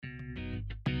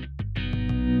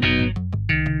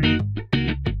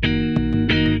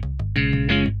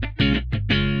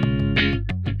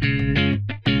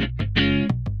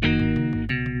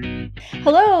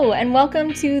and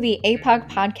welcome to the APOC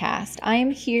podcast.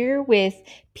 I'm here with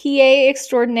PA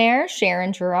extraordinaire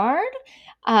Sharon Girard.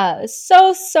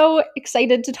 So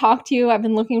excited to talk to you. I've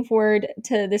been looking forward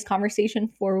to this conversation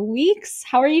for weeks.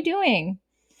 How are you doing?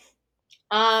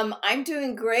 I'm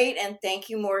doing great, and thank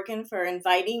you, Morgan, for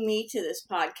inviting me to this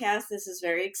podcast. This is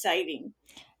very exciting.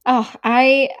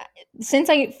 Since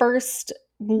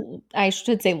I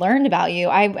should say, learned about you,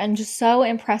 I'm just so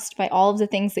impressed by all of the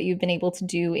things that you've been able to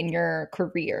do in your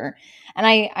career. And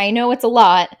I know it's a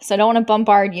lot, so I don't want to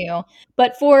bombard you.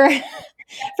 But for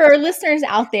for our listeners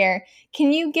out there,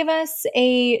 can you give us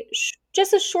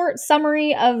just a short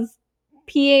summary of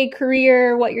PA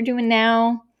career, what you're doing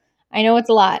now? I know it's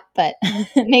a lot, but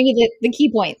maybe the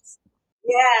key points.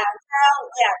 Yeah,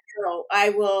 no, I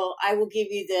will give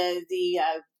you the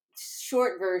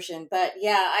short version, but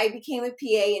yeah, I became a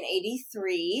PA in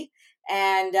 '83,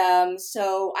 and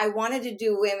so I wanted to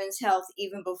do women's health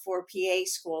even before PA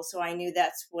school, so I knew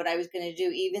that's what I was going to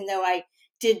do, even though I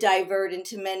did divert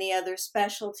into many other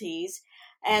specialties.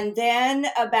 And then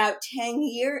about 10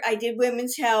 years, I did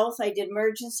women's health. I did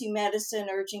emergency medicine,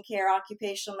 urgent care,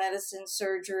 occupational medicine,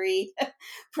 surgery,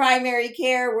 primary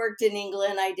care, worked in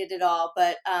England. I did it all.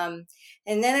 And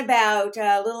then about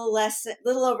a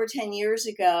little over 10 years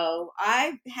ago,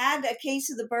 I had a case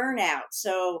of the burnout.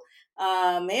 So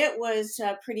it was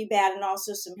pretty bad, and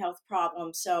also some health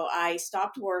problems. So I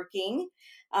stopped working,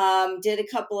 did a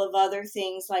couple of other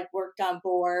things like worked on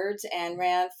boards and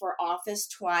ran for office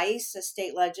twice, a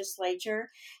state legislature.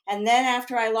 And then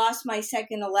after I lost my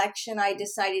second election, I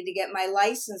decided to get my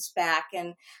license back.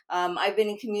 And I've been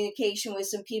in communication with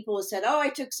some people who said, "Oh, I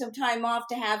took some time off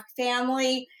to have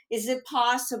family. Is it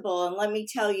possible?" And let me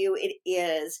tell you, it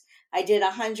is. I did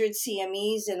 100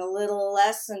 CMEs in a little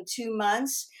less than 2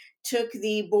 months, took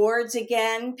the boards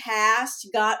again, passed,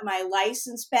 got my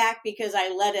license back because I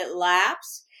let it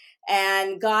lapse,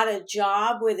 and got a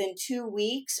job within 2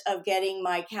 weeks of getting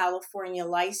my California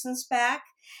license back.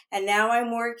 And now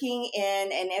I'm working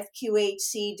in an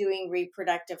FQHC doing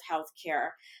reproductive health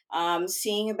care,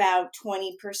 seeing about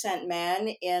 20% men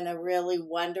in a really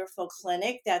wonderful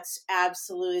clinic. That's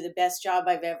absolutely the best job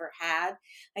I've ever had.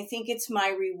 I think it's my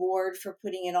reward for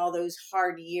putting in all those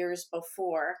hard years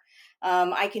before.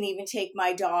 I can even take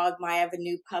my dog. I have a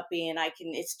new puppy, and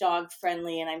it's dog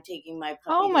friendly, and I'm taking my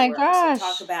Oh puppy to my work. So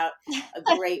talk gosh. about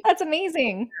a great, That's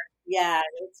amazing. yeah,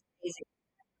 it's amazing.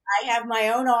 I have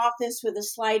my own office with a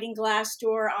sliding glass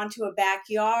door onto a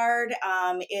backyard.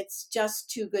 It's just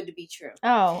too good to be true.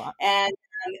 Oh, And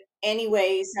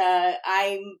anyways,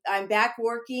 I'm back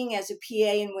working as a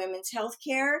PA in women's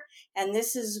healthcare, and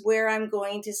this is where I'm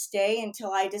going to stay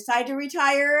until I decide to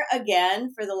retire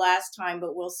again for the last time.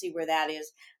 But we'll see where that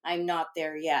is. I'm not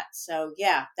there yet. So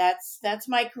yeah, that's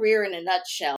my career in a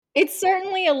nutshell. it's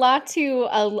certainly a lot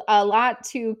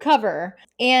to cover.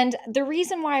 And the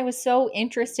reason why I was so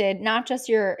interested, not just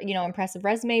your, impressive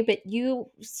resume, but you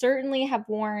certainly have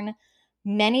worn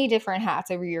many different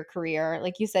hats over your career.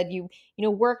 Like you said,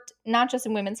 worked not just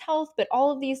in women's health, but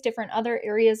all of these different other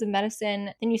areas of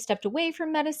medicine. Then you stepped away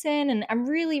from medicine, and I'm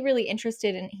really, really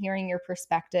interested in hearing your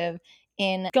perspective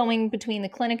in going between the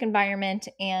clinic environment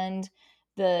and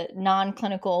the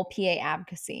non-clinical PA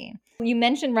advocacy. You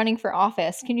mentioned running for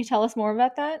office. Can you tell us more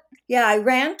about that? Yeah, I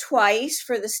ran twice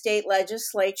for the state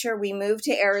legislature. We moved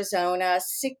to Arizona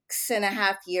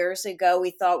 6.5 years ago.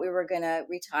 We thought we were going to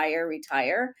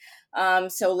retire.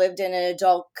 So lived in an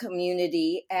adult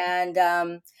community. And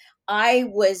I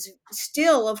was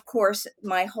still, of course,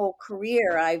 my whole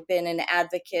career, I've been an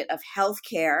advocate of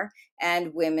healthcare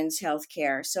and women's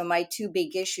healthcare. So my two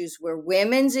big issues were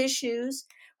women's issues,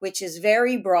 which is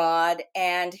very broad,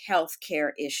 and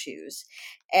healthcare issues.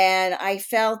 And I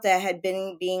felt that had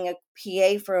been being a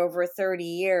PA for over 30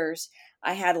 years,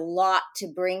 I had a lot to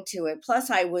bring to it.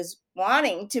 Plus, I was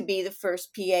wanting to be the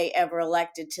first PA ever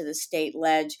elected to the state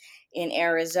ledge in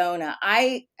Arizona.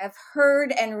 I have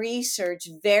heard and researched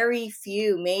very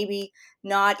few, maybe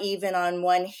not even on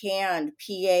one hand,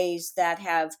 PAs that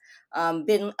have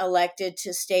been elected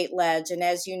to state ledge. And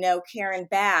as you know, Karen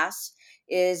Bass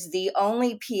is the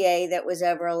only PA that was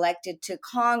ever elected to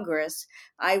Congress.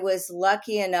 I was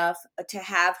lucky enough to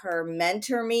have her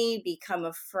mentor me, become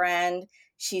a friend.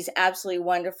 She's absolutely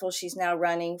wonderful. She's now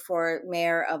running for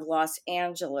mayor of Los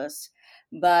Angeles.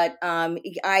 But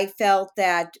I felt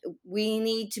that we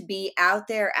need to be out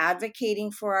there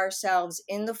advocating for ourselves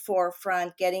in the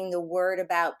forefront, getting the word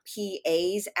about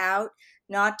PAs out,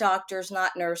 not doctors,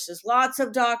 not nurses. Lots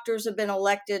of doctors have been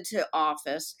elected to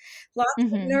office. Lots of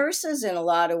Mhm. nurses, in a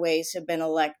lot of ways, have been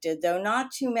elected, though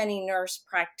not too many nurse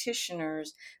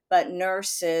practitioners, but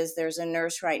nurses. There's a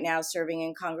nurse right now serving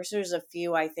in Congress. There's a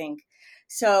few, I think.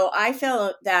 So I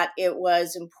felt that it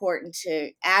was important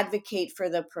to advocate for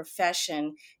the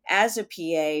profession as a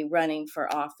PA running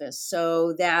for office.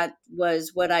 So that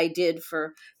was what I did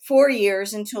for 4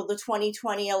 years until the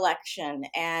 2020 election.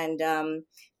 And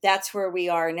that's where we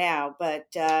are now. But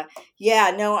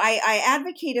yeah, no, I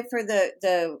advocated for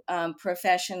the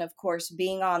profession, of course,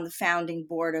 being on the founding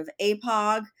board of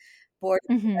APOG, board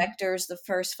of Mhm. directors, the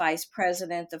first vice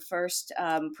president, the first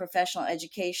professional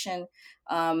education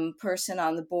person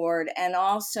on the board, and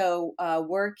also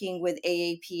working with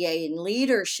AAPA in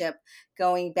leadership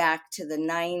going back to the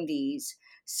 90s.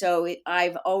 So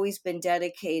I've always been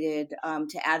dedicated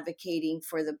to advocating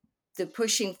for the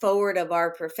pushing forward of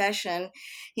our profession,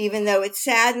 even though it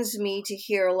saddens me to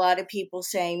hear a lot of people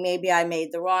saying maybe I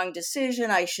made the wrong decision.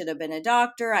 I should have been a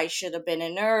doctor. I should have been a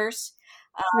nurse.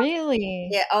 Really?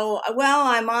 Yeah. Oh, well,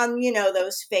 I'm on,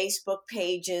 those Facebook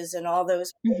pages and all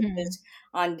those Mhm. pages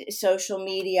on social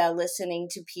media, listening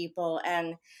to people.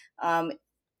 And um,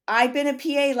 I've been a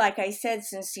PA, like I said,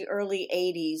 since the early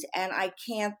 80s, and I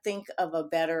can't think of a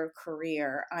better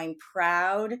career. I'm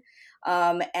proud,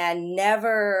 and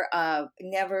never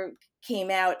came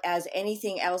out as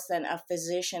anything else than a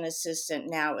physician assistant,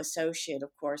 now associate,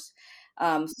 of course.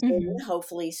 Soon, Mhm.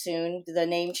 hopefully soon, the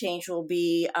name change will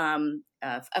be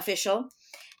official.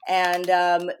 And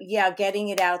yeah, getting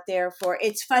it out there. For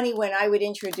it's funny, when I would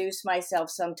introduce myself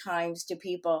sometimes to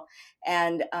people,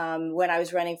 and when I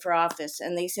was running for office,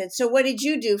 and they said, so what did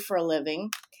you do for a living?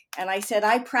 And I said,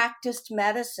 I practiced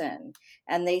medicine.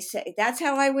 And they say, that's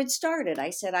how I would start it. I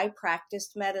said, I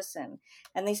practiced medicine.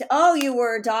 And they said, oh, you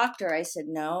were a doctor. I said,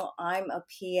 no, I'm a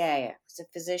PA. I was a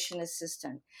physician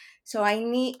assistant. So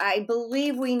I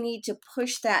believe we need to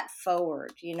push that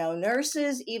forward.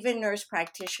 Nurses, even nurse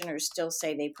practitioners, still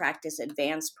say they practice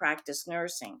advanced practice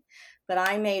nursing. But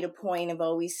I made a point of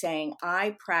always saying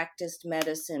I practiced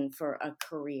medicine for a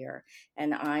career,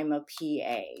 and I'm a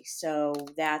PA. So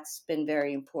that's been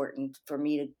very important for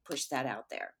me to push that out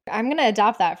there. I'm gonna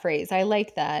adopt that phrase. I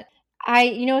like that.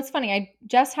 It's funny. I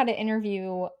just had an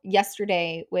interview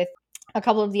yesterday with a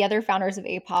couple of the other founders of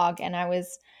APOG, and I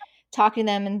was talking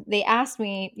to them, and they asked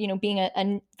me, being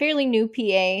a fairly new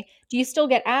PA, do you still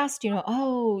get asked,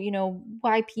 oh,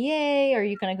 why PA? Are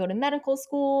you going to go to medical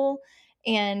school?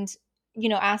 And,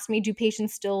 asked me, do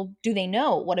they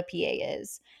know what a PA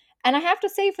is? And I have to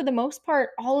say, for the most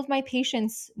part, all of my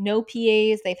patients know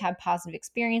PAs. They've had positive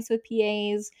experience with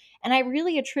PAs. And I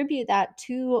really attribute that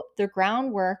to the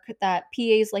groundwork that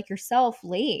PAs like yourself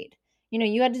laid.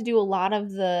 You had to do a lot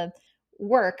of the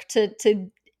work to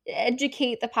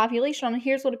educate the population on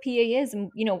here's what a PA is,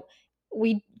 and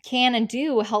we can and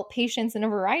do help patients in a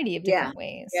variety of Yeah. different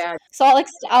ways. Yeah. So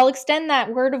I'll extend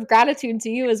that word of gratitude to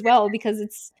you as well,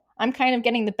 because I'm kind of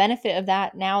getting the benefit of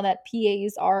that now that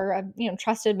PAs are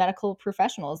trusted medical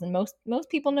professionals, and most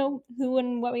people know who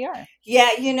and what we are.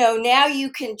 Yeah, now you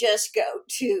can just go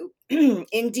to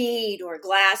Indeed or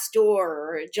Glassdoor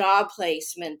or a job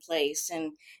placement place,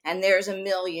 and there's a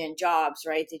million jobs,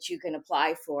 right, that you can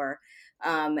apply for.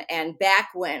 And back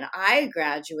when I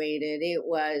graduated, it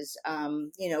was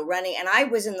running, and I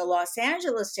was in the Los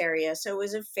Angeles area, so it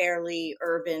was a fairly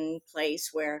urban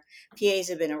place where PAs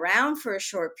have been around for a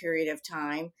short period of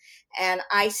time. And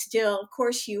I still, of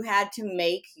course, you had to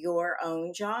make your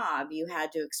own job. You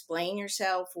had to explain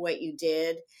yourself, what you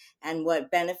did, and what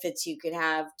benefits you could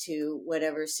have to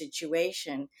whatever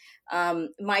situation.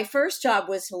 My first job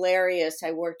was hilarious.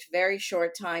 I worked very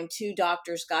short time. Two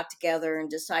doctors got together and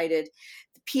decided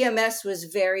PMS was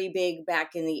very big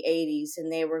back in the 80s,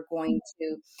 and they were going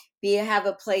to have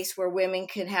a place where women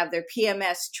could have their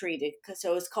PMS treated.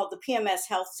 So it was called the PMS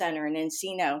Health Center in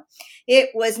Encino. It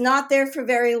was not there for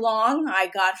very long. I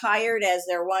got hired as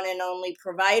their one and only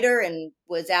provider and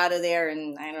was out of there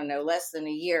in, I don't know, less than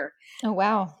a year. Oh,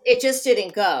 wow. It just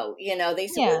didn't go. They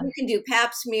said, well, Yeah. you can do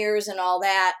pap smears and all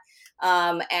that.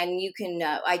 And you can,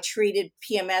 I treated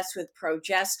PMS with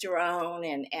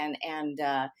progesterone and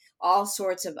all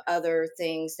sorts of other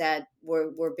things that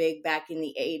were big back in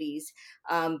the 80s.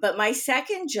 But my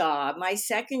second job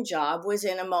was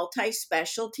in a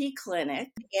multi-specialty clinic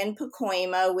in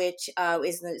Pacoima, which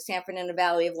is in the San Fernando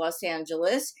Valley of Los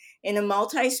Angeles, in a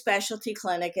multi-specialty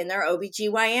clinic in their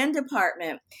OBGYN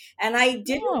department. And I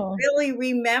didn't Oh. really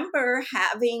remember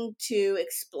having to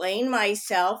explain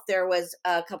myself. There was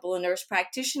a couple of nurse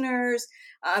practitioners,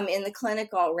 in the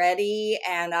clinic already,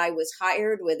 and I was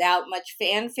hired without much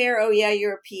fanfare. Oh yeah,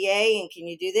 you're a PA, and can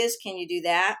you do this? Can you do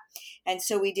that? And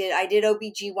so I did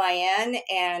OBGYN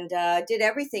and did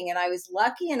everything. And I was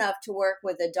lucky enough to work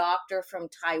with a doctor from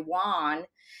Taiwan.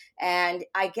 And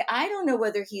I don't know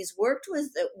whether he's worked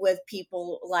with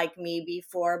people like me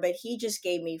before, but he just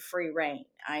gave me free reign.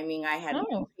 I mean, I had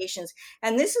Oh, patients,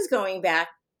 and this is going back,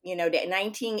 to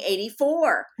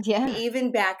 1984. yeah.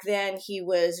 Even back then, he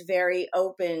was very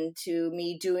open to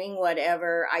me doing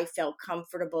whatever I felt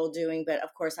comfortable doing. But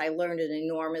of course, I learned an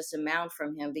enormous amount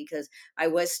from him because I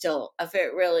was still a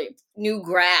really new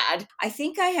grad. I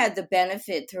think I had the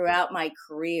benefit throughout my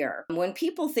career. When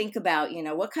people think about,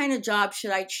 what kind of job should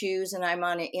I choose, and I'm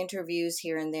on interviews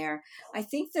here and there, I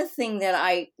think the thing that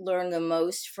I learned the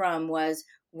most from was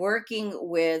working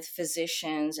with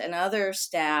physicians and other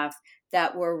staff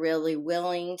that were really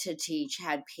willing to teach,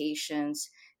 had patience,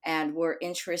 and were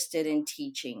interested in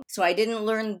teaching. So I didn't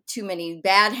learn too many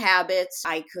bad habits.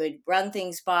 I could run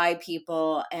things by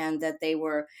people, and that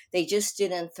they just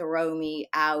didn't throw me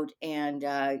out and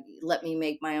let me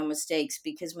make my own mistakes,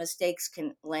 because mistakes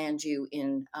can land you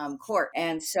in court.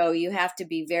 And so you have to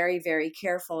be very, very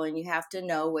careful, and you have to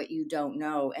know what you don't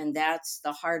know. And that's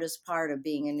the hardest part of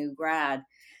being a new grad.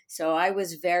 So I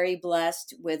was very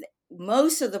blessed with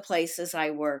most of the places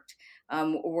I worked,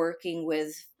 working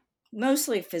with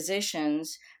mostly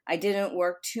physicians. I didn't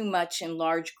work too much in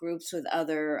large groups with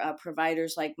other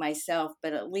providers like myself,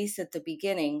 but at least at the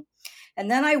beginning. And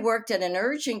then I worked at an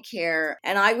urgent care,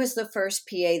 and I was the first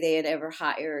PA they had ever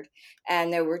hired.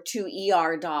 And there were two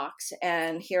ER docs.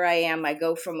 And here I am. I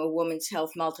go from a women's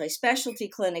health multi specialty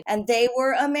clinic, and they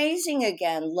were amazing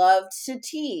again, loved to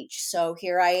teach. So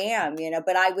here I am,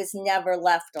 but I was never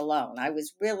left alone. I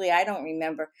don't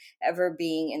remember ever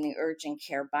being in the urgent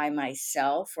care by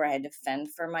myself where I had to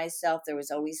fend for myself. There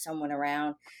was always someone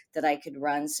around that I could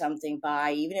run something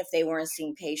by. Even if they weren't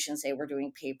seeing patients, they were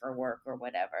doing paperwork or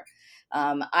whatever.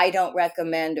 I don't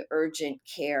recommend urgent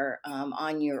care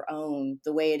on your own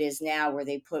the way it is now, where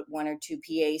they put one or two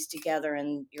PAs together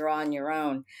and you're on your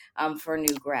own for a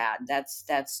new grad.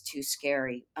 That's too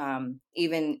scary.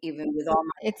 Even with all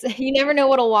It's you never know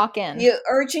what'll walk in. the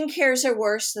urgent cares are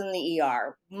worse than the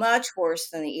ER, much worse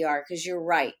than the ER, because you're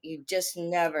right. You just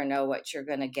never know what you're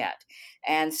going to get.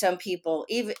 And some people,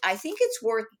 even I think it's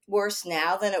worse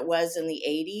now than it was in the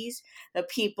 80s. The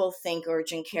people think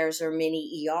urgent cares are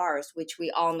mini ERs, which we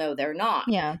all know they're not.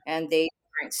 Yeah. And they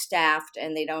aren't staffed,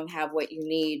 and they don't have what you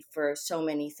need for so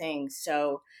many things.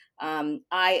 So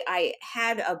I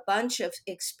had a bunch of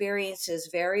experiences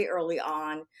very early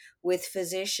on with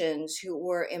physicians who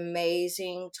were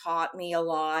amazing, taught me a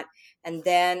lot. And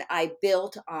then I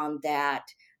built on that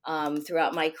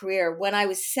throughout my career. When I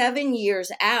was 7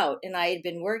 years out, and I had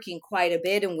been working quite a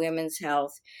bit in women's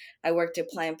health, I worked at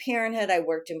Planned Parenthood, I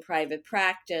worked in private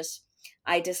practice.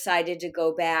 I decided to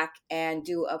go back and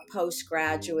do a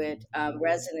postgraduate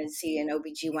residency in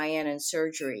OBGYN and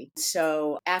surgery.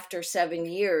 So after 7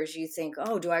 years, you think,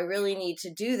 oh, do I really need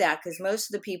to do that? Because most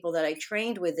of the people that I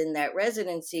trained with in that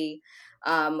residency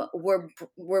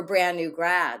were brand new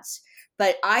grads.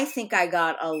 But I think I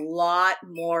got a lot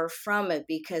more from it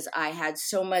because I had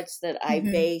so much that I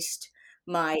Hmm. based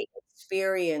my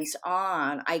experience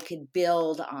on. I could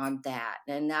build on that,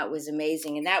 and that was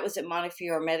amazing. And that was at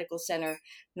Montefiore Medical Center,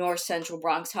 North Central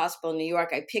Bronx Hospital in New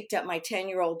York. I picked up my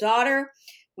 10-year-old daughter.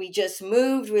 We just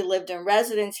moved. We lived in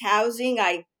residence housing.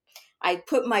 I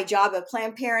put my job at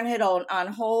Planned Parenthood on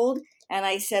hold, and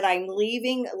I said I'm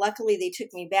leaving. Luckily, they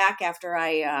took me back after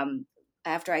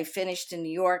I finished in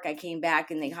New York. I came back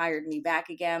and they hired me back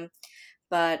again.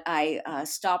 But I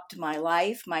stopped my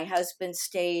life. My husband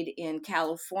stayed in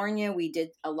California. We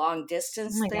did a long Oh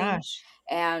distance my thing, gosh.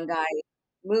 and I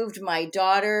moved my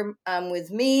daughter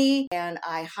with me, and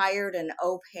I hired an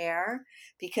au pair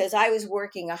because I was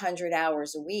working 100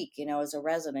 hours a week, as a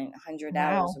resident, 100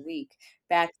 hours Wow. a week.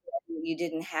 Back then, you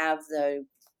didn't have the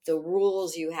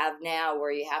rules you have now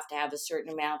where you have to have a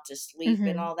certain amount to sleep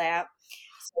and Hmm. all that.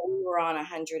 So we were on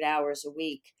 100 hours a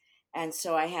week. And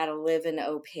so I had to live in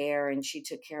au pair, and she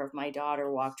took care of my daughter,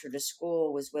 walked her to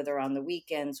school, was with her on the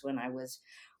weekends when I was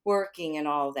working and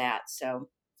all that. So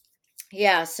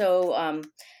yeah,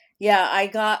 yeah, I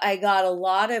got a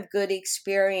lot of good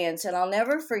experience, and I'll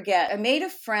never forget. I made a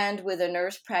friend with a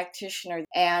nurse practitioner,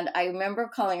 and I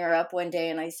remember calling her up one day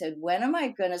and I said, "When am I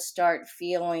going to start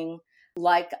feeling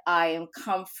like I am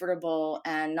comfortable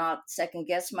and not second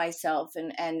guess myself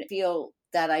and feel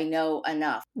that I know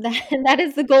enough?" That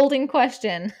is the golden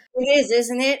question. It is,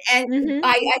 isn't it? And Hmm.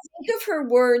 I think of her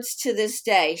words to this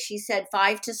day. She said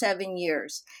 5 to 7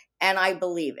 years. And I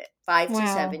believe it, 5 to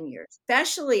 7 Wow. years,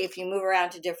 especially if you move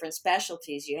around to different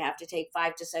specialties. You have to take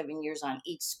 5 to 7 years on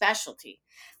each specialty,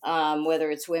 whether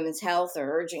it's women's health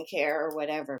or urgent care or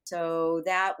whatever. So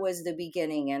that was the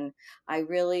beginning. And I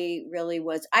really, really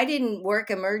was. I didn't work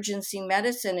emergency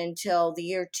medicine until the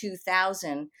year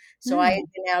 2000. So I had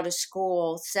Hmm. been out of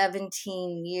school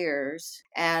 17 years.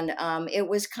 And it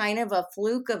was kind of a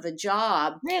fluke of a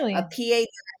job. A Really? PA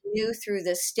knew through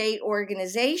the state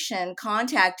organization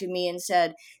contacted me and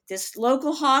said, this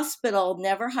local hospital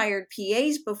never hired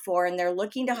PAs before, and they're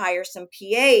looking to hire some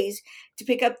PAs to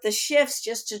pick up the shifts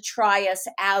just to try us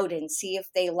out and see if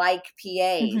they like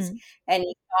PAs. Hmm. And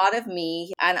he thought of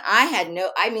me, and I had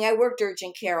no, I mean, I worked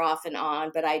urgent care off and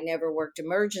on, but I never worked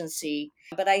emergency.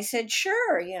 But I said,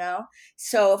 sure.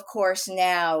 So, of course,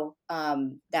 now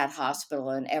that hospital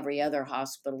and every other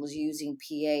hospital is using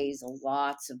PAs,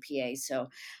 lots of PAs. So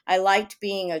I liked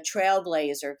being a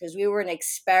trailblazer because we were an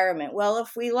experiment. Well,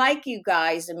 if we like you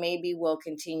guys, then maybe we'll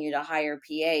continue to hire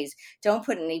PAs. Don't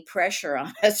put any pressure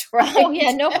on us, Oh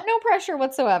yeah, right? no pressure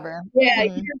whatsoever. Yeah,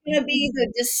 Hmm. you're going to be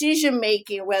the decision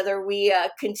making whether we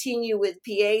continue with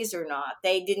PAs or not.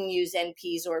 They didn't use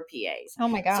NPs or PAs. Oh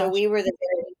my So gosh. we were the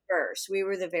very first. We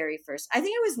were the very first. I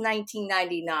think it was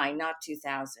 1999, not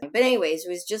 2000. But anyways, it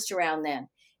was just around then.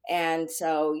 And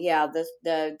so yeah,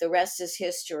 the rest is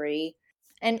history.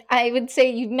 And I would say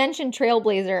you mentioned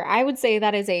trailblazer. I would say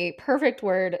that is a perfect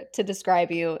word to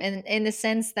describe you in the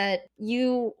sense that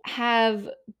you have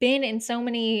been in so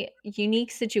many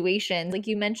unique situations. Like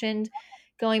you mentioned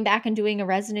going back and doing a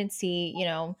residency,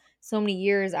 so many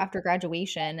years after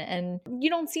graduation. And you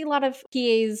don't see a lot of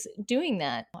PAs doing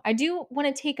that. I do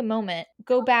want to take a moment,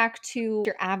 go back to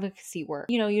your advocacy work.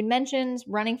 You mentioned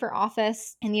running for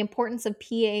office and the importance of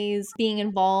PAs being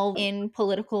involved in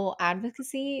political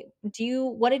advocacy.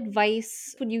 What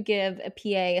advice would you give a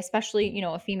PA, especially,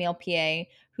 a female PA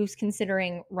who's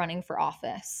considering running for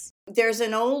office? There's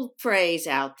an old phrase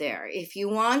out there: if you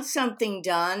want something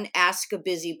done, ask a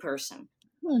busy person.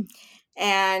 Hmm.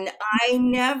 And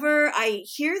I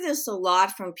hear this a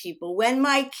lot from people. When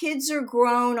my kids are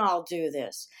grown, I'll do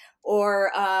this.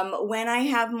 Or when I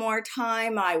have more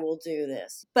time, I will do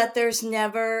this. But there's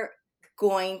never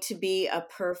going to be a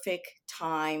perfect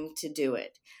time to do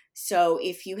it. So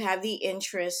if you have the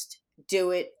interest,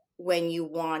 do it when you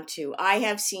want to. I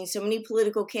have seen so many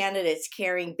political candidates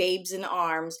carrying babes in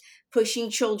arms, pushing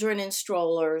children in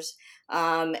strollers,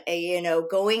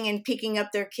 going and picking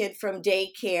up their kid from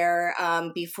daycare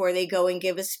before they go and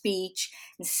give a speech,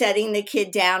 and setting the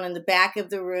kid down in the back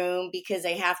of the room because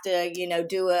they have to,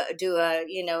 do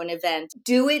an event.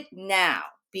 Do it now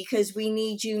because we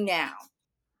need you now.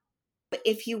 But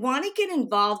if you want to get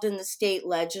involved in the state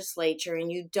legislature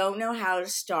and you don't know how to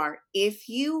start, if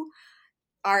you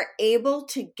are able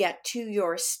to get to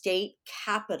your state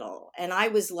capital, and I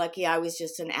was lucky, I was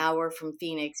just an hour from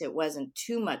Phoenix, it wasn't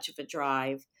too much of a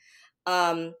drive.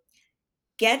 um,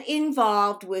 get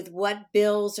involved with what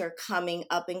bills are coming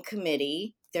up in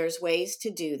committee. There's ways to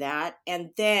do that.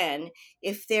 And then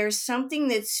if there's something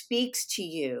that speaks to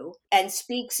you, and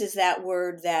speaks is that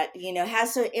word that,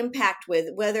 has an impact with,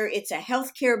 whether it's a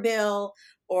healthcare bill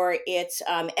or it's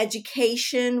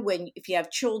education. If you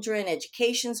have children,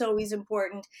 education's always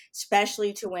important,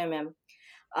 especially to women.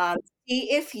 Um,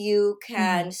 See if you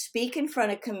can Hmm. speak in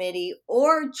front of committee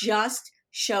or just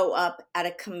show up at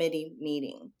a committee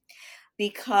meeting,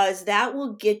 because that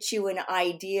will get you an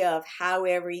idea of how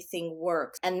everything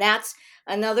works. And that's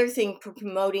another thing for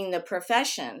promoting the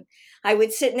profession. I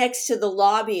would sit next to the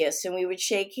lobbyist and we would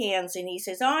shake hands, and he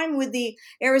says, "Oh, I'm with the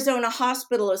Arizona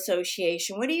Hospital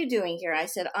Association. What are you doing here?" I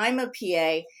said, "I'm a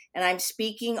PA and I'm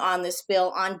speaking on this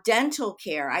bill on dental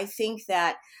care. I think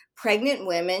that pregnant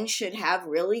women should have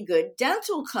really good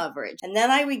dental coverage." And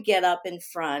then I would get up in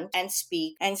front and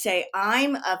speak and say,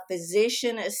 "I'm a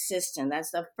physician assistant." That's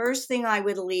the first thing I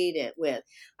would lead it with.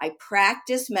 I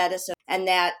practice medicine and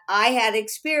that I had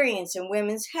experience in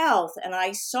women's health, and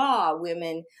I saw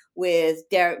women with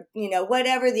their,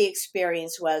 whatever the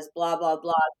experience was, blah, blah,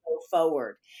 blah, go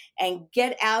forward and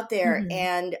get out there. Hmm.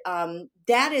 And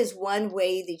that is one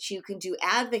way that you can do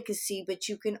advocacy, but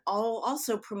you can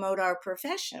also promote our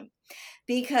profession,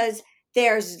 because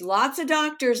there's lots of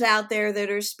doctors out there that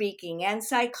are speaking, and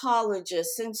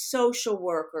psychologists and social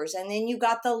workers, and then you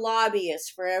got the lobbyists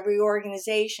for every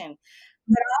organization.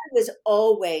 But I was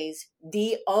always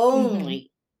the Hmm. only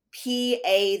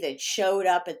PA that showed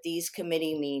up at these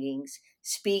committee meetings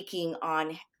speaking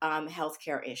on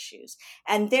healthcare issues.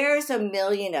 And there's a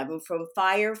million of them, from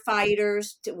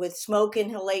firefighters with smoke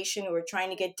inhalation who are trying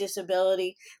to get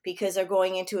disability because they're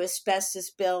going into asbestos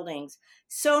buildings.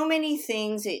 So many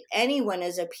things that anyone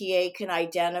as a PA can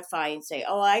identify and say,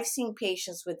 oh, I've seen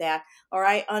patients with that, or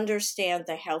I understand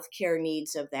the healthcare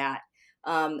needs of that.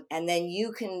 And then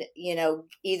you can,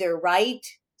 either write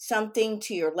something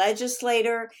to your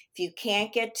legislator. If you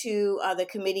can't get to the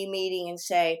committee meeting and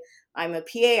say, I'm a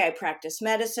PA, I practice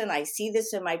medicine, I see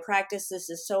this in my practice, this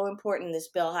is so important, this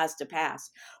bill has to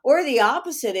pass. Or the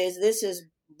opposite is, this is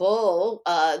bull,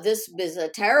 this is a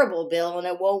terrible bill and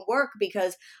it won't work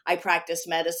because I practice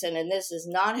medicine and this is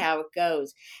not how it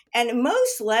goes. And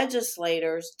most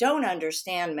legislators don't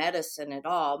understand medicine at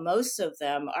all. Most of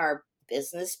them are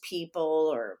business people,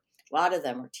 or a lot of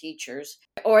them are teachers,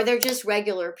 or they're just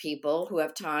regular people who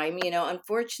have time.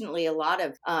 Unfortunately, a lot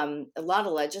of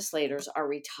legislators are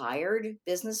retired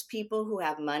business people who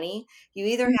have money. You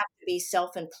either have to be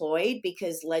self-employed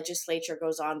because legislature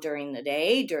goes on during the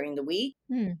day, during the week,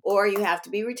 Hmm. or you have to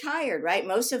be retired, right?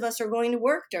 Most of us are going to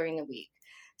work during the week.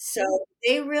 So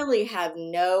they really have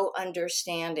no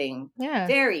understanding, Yeah.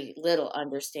 very little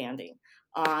understanding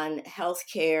on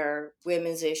healthcare,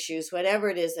 women's issues, whatever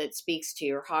it is that speaks to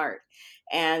your heart.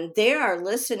 And they are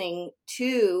listening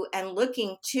to and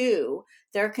looking to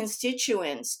their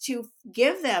constituents to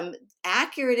give them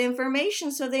accurate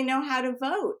information so they know how to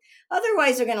vote.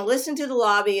 Otherwise, they're going to listen to the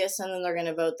lobbyists and then they're going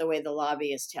to vote the way the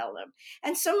lobbyists tell them.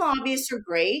 And some lobbyists are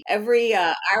great.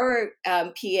 Our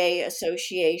PA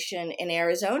association in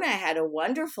Arizona had a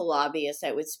wonderful lobbyist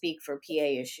that would speak for PA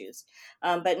issues,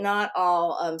 but not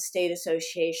all state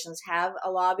associations have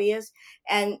a lobbyist.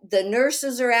 And the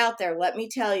nurses are out there. Let me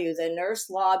tell you, the nurse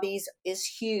lobbies is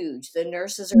huge. The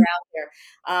nurses are out there.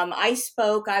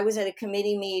 I was at a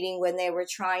committee meeting when they were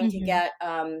trying to Hmm. get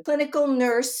clinical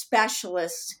nurse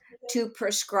specialists to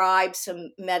prescribe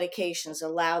some medications,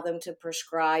 allow them to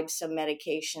prescribe some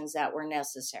medications that were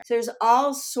necessary. So there's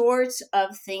all sorts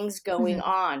of things going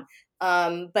Hmm.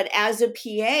 on. But as a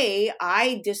PA,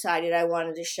 I decided I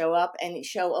wanted to show up and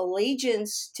show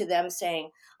allegiance to them,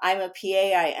 saying, I'm a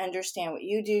PA, I understand what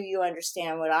you do, you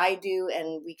understand what I do,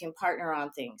 and we can partner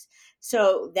on things.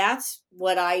 So that's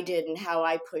what I did, and how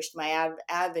I pushed my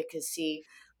advocacy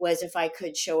was if I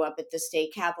could show up at the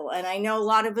state capitol. And I know a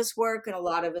lot of us work, and a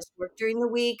lot of us work during the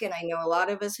week, and I know a lot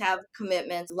of us have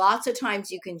commitments. Lots of times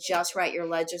you can just write your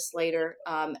legislator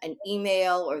an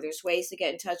email, or there's ways to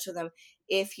get in touch with them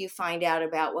if you find out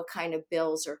about what kind of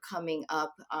bills are coming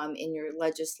up in your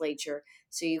legislature,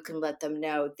 so you can let them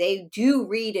know. They do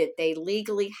read it. They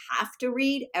legally have to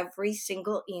read every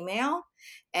single email,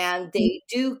 and they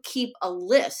do keep a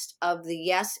list of the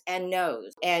yes and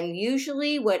no's. And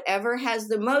usually, whatever has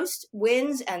the most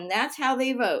wins, and that's how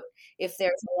they vote. If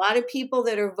there's a lot of people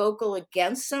that are vocal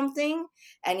against something,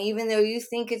 and even though you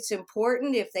think it's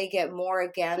important, if they get more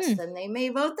against, Hmm. then they may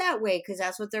vote that way because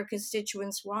that's what their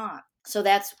constituents want. So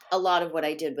that's a lot of what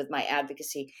I did with my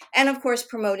advocacy. And of course,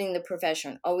 promoting the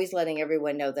profession, always letting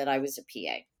everyone know that I was a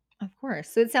PA. Of course.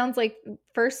 So it sounds like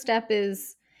first step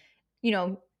is, you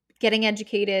know, getting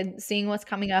educated, seeing what's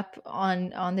coming up on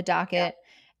the Yeah. docket,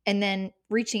 and then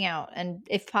reaching out and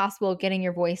if possible getting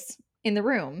your voice in the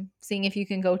room, seeing if you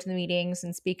can go to the meetings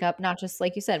and speak up, not just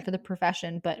like you said for the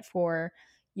profession, but for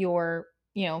your,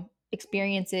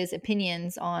 experiences,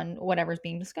 opinions on whatever's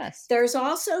being discussed. There's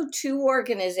also two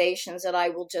organizations that I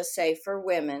will just say for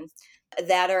women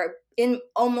that are in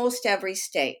almost every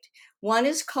state. One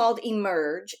is called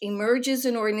Emerge. Emerge is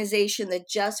an organization that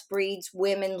just breeds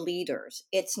women leaders.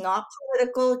 It's not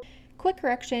political. Quick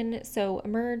correction. So,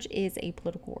 Emerge is a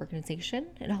political organization.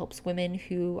 It helps women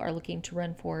who are looking to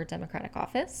run for Democratic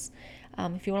office.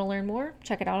 If you want to learn more,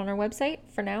 check it out on our website.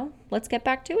 For now, let's get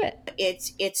back to it.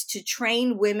 It's to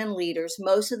train women leaders.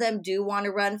 Most of them do want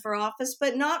to run for office,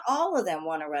 but not all of them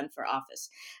want to run for office.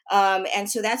 And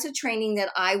so that's a training that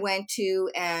I went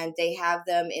to, and they have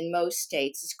them in most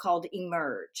states. It's called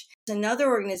Emerge. It's another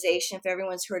organization, if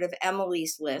everyone's heard of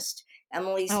Emily's List.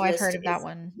 Emily's Oh, I've heard List of that is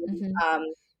one. Hmm.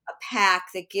 a PAC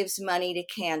that gives money to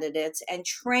candidates and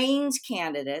trains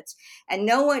candidates. And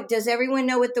no one does everyone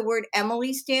know what the word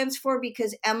Emily stands for?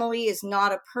 Because Emily is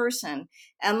not a person.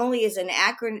 Emily is an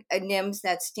acronym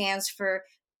that stands for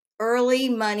early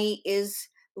money is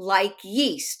like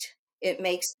yeast. It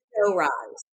makes the dough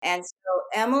rise. And so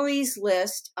Emily's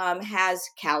list has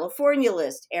California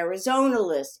list, Arizona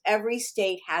list. Every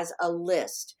state has a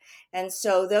list. And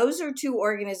so those are two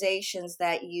organizations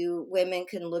that you women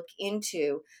can look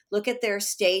into. Look at their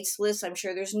states list. I'm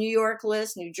sure there's New York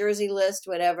list, New Jersey list,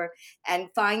 whatever, and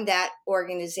find that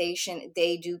organization.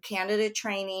 They do candidate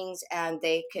trainings and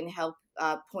they can help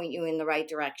point you in the right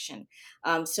direction.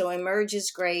 So Emerge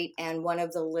is great, and one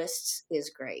of the lists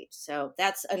is great. So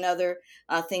that's another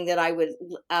thing that I would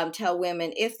tell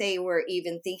women if they were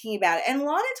even thinking about it. And a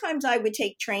lot of times I would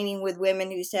take training with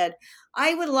women who said,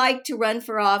 I would like to run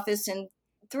for office in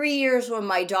 3 years when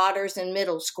my daughter's in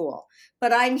middle school,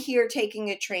 but I'm here taking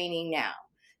a training now.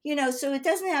 So it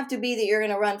doesn't have to be that you're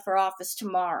going to run for office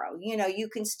tomorrow. You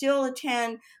can still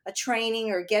attend a training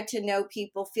or get to know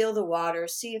people, feel the water,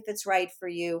 see if it's right for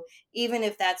you, even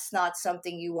if that's not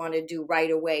something you want to do right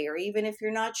away, or even if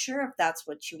you're not sure if that's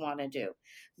what you want to do.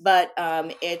 But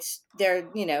it's there.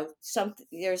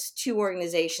 There's two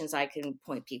organizations I can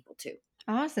point people to.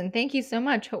 Awesome. Thank you so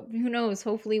much. Who knows?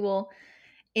 Hopefully, we'll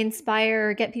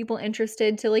inspire, get people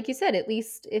interested to, like you said, at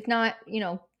least if not,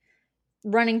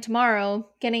 running tomorrow,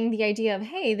 getting the idea of,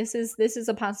 hey, this is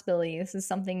a possibility. This is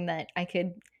something that I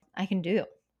can do.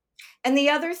 And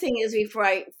the other thing is, before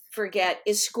I forget,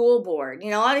 is school board.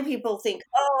 A lot of people think,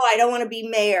 oh, I don't want to be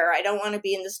mayor. I don't want to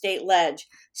be in the state ledge.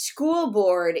 School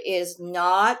board is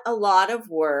not a lot of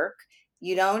work.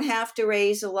 You don't have to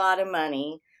raise a lot of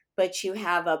money, but you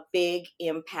have a big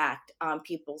impact on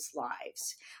people's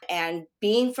lives. And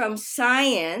being from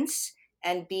science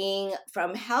and being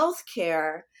from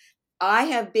healthcare, I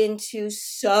have been to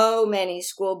so many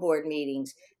school board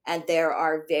meetings, and there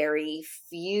are very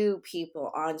few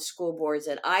people on school boards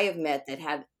that I have met that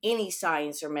have any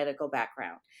science or medical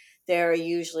background. There are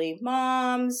usually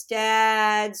moms,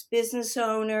 dads, business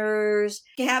owners.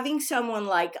 Having someone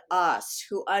like us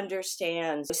who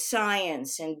understands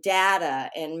science and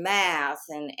data and math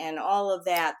and all of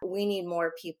that, we need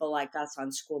more people like us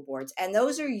on school boards. And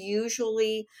those are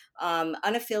usually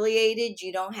unaffiliated.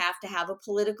 You don't have to have a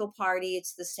political party.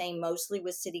 It's the same mostly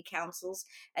with city councils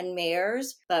and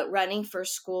mayors. But running for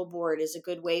school board is a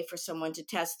good way for someone to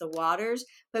test the waters,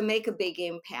 but make a big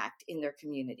impact in their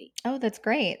community. Oh, that's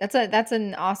great. That's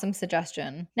an awesome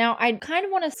suggestion. Now, I kind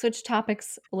of want to switch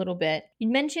topics a little bit. You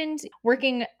mentioned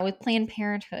working with Planned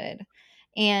Parenthood,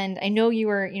 and I know you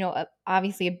were,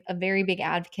 obviously a very big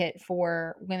advocate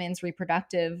for women's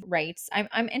reproductive rights.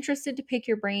 I'm interested to pick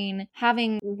your brain,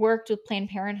 having worked with Planned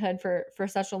Parenthood for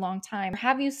such a long time.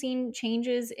 Have you seen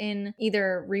changes in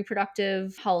either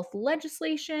reproductive health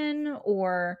legislation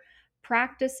or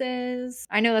practices?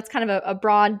 I know that's kind of a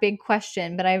broad, big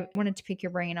question, but I wanted to pick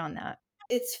your brain on that.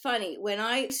 It's funny. When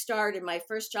I started, my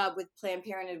first job with Planned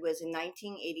Parenthood was in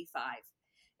 1985.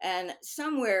 And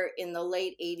somewhere in the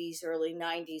late 80s, early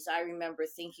 90s, I remember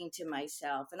thinking to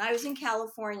myself, and I was in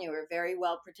California, we're a very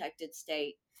well protected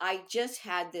state. I just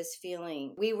had this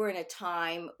feeling we were in a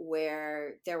time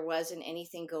where there wasn't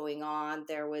anything going on.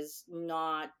 There was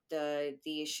not the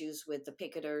issues with the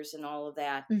picketers and all of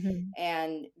that. Mhm.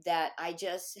 And that I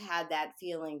just had that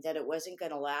feeling that it wasn't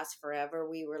going to last forever.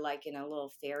 We were like in a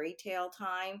little fairy tale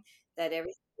time, that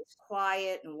everything was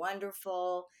quiet and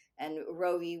wonderful, and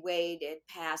Roe v. Wade had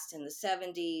passed in the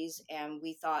 70s, and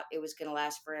we thought it was going to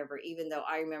last forever, even though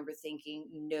I remember thinking,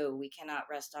 no, we cannot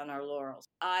rest on our laurels.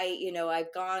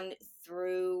 I've gone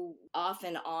through off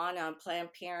and on Planned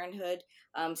Parenthood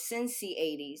since the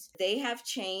 80s. They have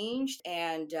changed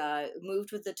and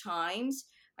moved with the times.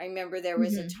 I remember there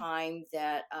was a Mhm. time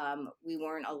that we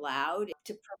weren't allowed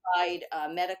to provide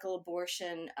medical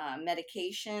abortion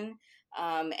medication.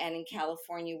 And in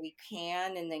California, we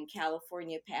can. And then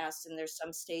California passed, and there's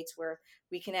some states where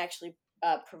we can actually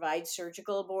provide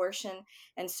surgical abortion.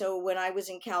 And so when I was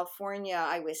in California,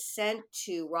 I was sent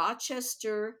to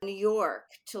Rochester, New York,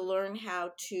 to learn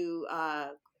how to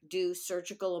do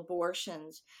surgical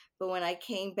abortions. But when I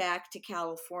came back to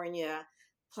California,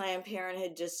 Planned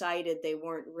Parenthood decided they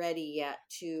weren't ready yet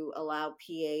to allow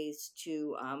PAs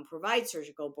to provide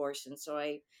surgical abortions. So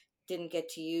I didn't get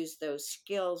to use those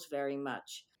skills very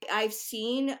much. I've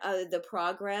seen the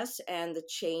progress and the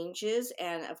changes.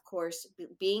 And of course,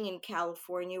 being in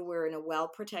California, we're in a well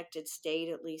protected state,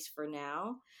 at least for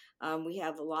now. We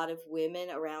have a lot of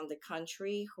women around the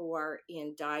country who are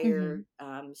in dire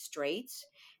Mhm. straits.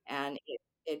 And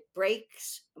it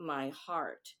breaks my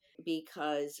heart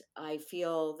because I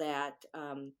feel that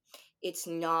it's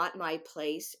not my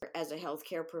place as a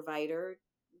healthcare provider,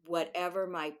 whatever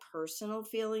my personal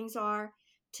feelings are,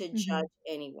 to judge Mhm.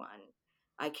 anyone.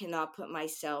 I cannot put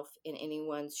myself in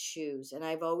anyone's shoes. And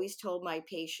I've always told my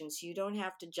patients, you don't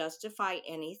have to justify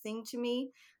anything to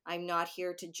me. I'm not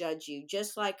here to judge you.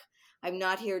 Just like I'm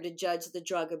not here to judge the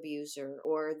drug abuser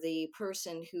or the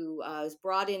person who is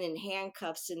brought in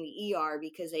handcuffs in the ER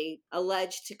because they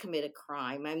alleged to commit a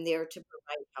crime. I'm there to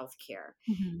provide health care.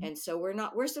 Mhm. And so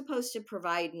we're supposed to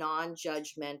provide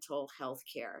non-judgmental health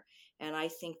care. And I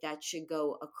think that should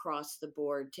go across the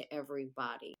board to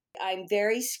everybody. I'm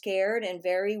very scared and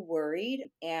very worried,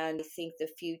 and I think the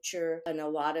future in a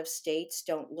lot of states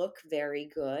don't look very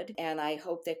good. And I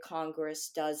hope that Congress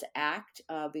does act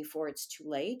before it's too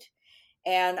late.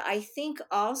 And I think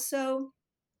also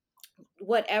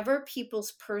whatever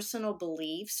people's personal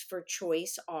beliefs for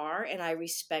choice are, and I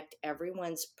respect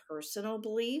everyone's personal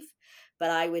belief, but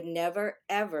I would never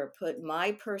ever put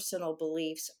my personal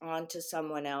beliefs onto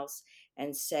someone else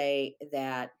and say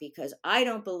that because I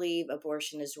don't believe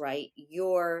abortion is right,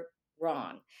 you're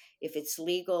wrong. If it's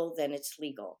legal, then it's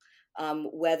legal.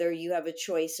 Whether you have a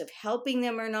choice of helping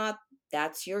them or not,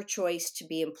 that's your choice to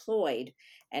be employed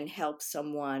and help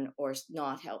someone or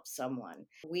not help someone.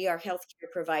 We are healthcare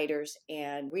providers,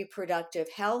 and reproductive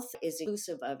health is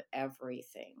inclusive of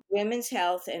everything. Women's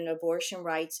health and abortion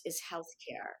rights is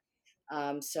healthcare.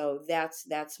 So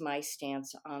that's my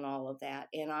stance on all of that,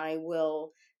 and I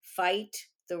will fight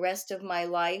the rest of my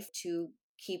life to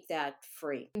keep that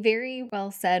free. Very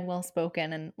well said, well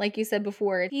spoken. And like you said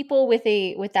before, people with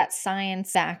that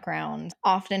science background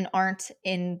often aren't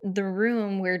in the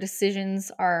room where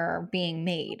decisions are being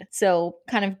made. So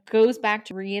kind of goes back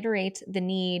to reiterate the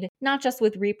need, not just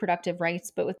with reproductive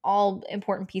rights, but with all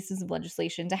important pieces of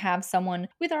legislation to have someone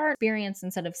with our experience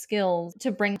and set of skills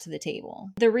to bring to the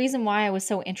table. The reason why I was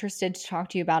so interested to talk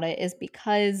to you about it is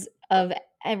because of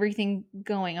everything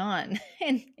going on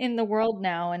in the world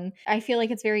now. And I feel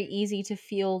like it's very easy to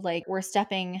feel like we're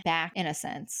stepping back in a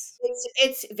sense.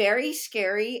 It's very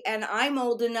scary, and I'm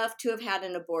old enough to have had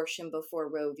an abortion before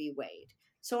Roe v. Wade.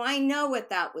 So I know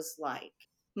what that was like.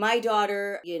 My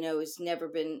daughter, has never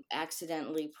been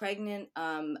accidentally pregnant.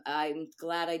 I'm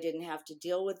glad I didn't have to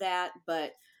deal with that,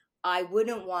 but I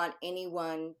wouldn't want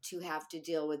anyone to have to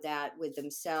deal with that with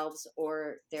themselves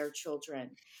or their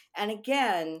children. And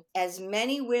again, as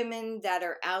many women that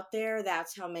are out there,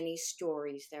 that's how many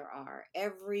stories there are.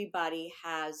 Everybody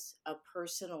has a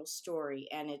personal story,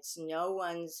 and it's no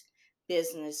one's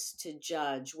business to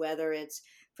judge whether it's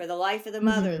for the life of the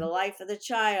mother, the Mhm. life of the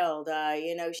child, she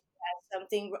had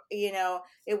something,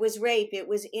 it was rape, it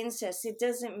was incest, it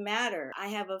doesn't matter. I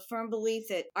have a firm belief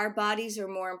that our bodies are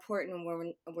more important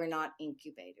when we're not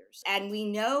incubators. And we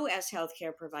know as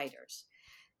healthcare providers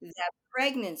that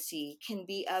pregnancy can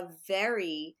be a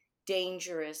very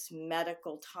dangerous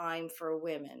medical time for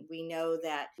women. We know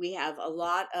that we have a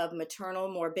lot of maternal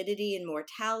morbidity and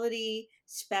mortality,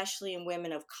 especially in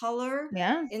women of color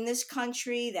Yeah. in this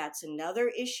country. That's another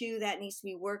issue that needs to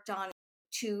be worked on.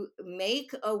 To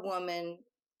make a woman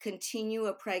continue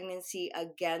a pregnancy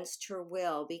against her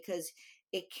will, because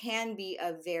it can be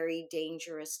a very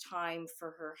dangerous time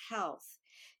for her health,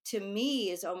 to me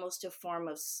is almost a form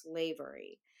of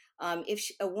slavery. If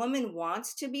a woman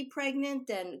wants to be pregnant,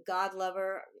 then God love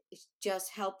her,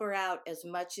 just help her out as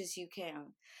much as you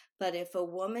can. But if a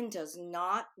woman does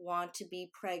not want to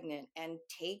be pregnant and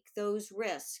take those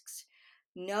risks,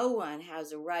 no one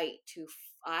has a right to,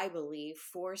 I believe,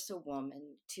 force a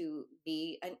woman to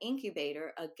be an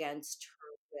incubator against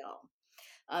her will.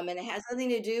 And it has nothing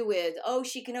to do with, oh,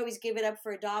 she can always give it up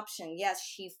for adoption. Yes,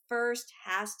 she first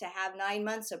has to have 9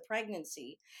 months of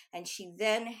pregnancy, and she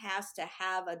then has to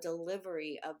have a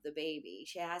delivery of the baby.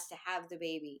 She has to have the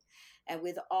baby, and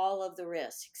with all of the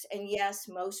risks. And yes,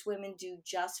 most women do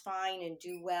just fine and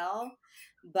do well,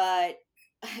 but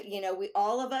we,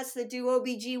 all of us that do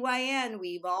OBGYN,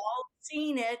 we've all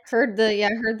seen it. Heard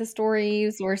the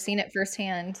stories or seen it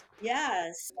firsthand.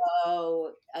 Yes.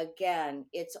 So again,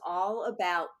 it's all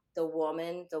about the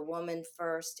woman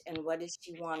first, and what does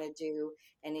she want to do?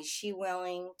 And is she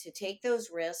willing to take those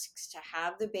risks to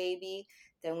have the baby?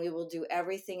 Then we will do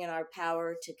everything in our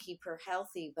power to keep her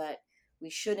healthy, but we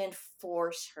shouldn't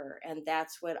force her. And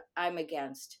that's what I'm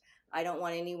against. I don't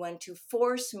want anyone to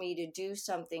force me to do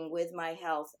something with my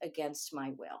health against my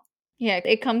will. Yeah,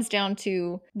 it comes down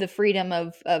to the freedom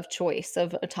of choice,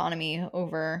 of autonomy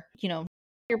over,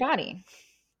 your body.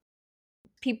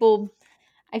 People,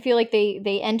 I feel like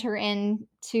they enter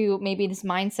into maybe this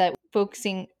mindset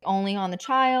focusing only on the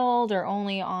child or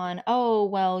only on, oh,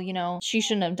 well, she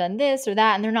shouldn't have done this or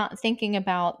that, and they're not thinking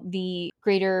about the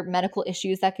greater medical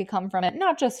issues that could come from it,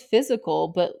 not just physical,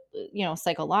 but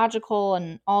psychological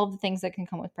and all of the things that can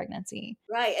come with pregnancy.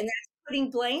 Right. And that's putting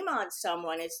blame on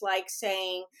someone. It's like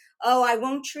saying, "Oh, I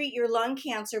won't treat your lung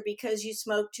cancer because you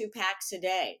smoke 2 packs a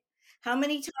day." How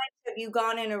many times have you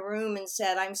gone in a room and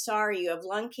said, "I'm sorry, you have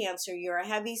lung cancer, you're a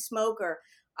heavy smoker,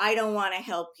 I don't want to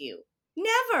help you"?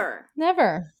 Never.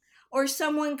 Never. Or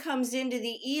someone comes into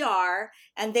the ER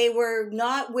and they were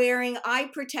not wearing eye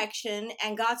protection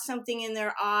and got something in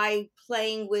their eye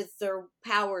playing with their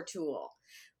power tool.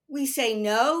 We say,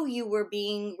 no, you were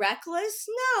being reckless.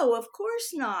 No, of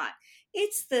course not.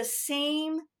 It's the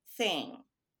same thing.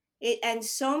 And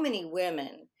so many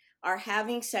women are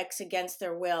having sex against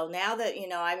their will now that,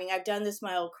 I mean, I've done this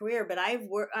my whole career, but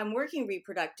I'm working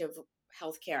reproductive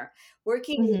healthcare,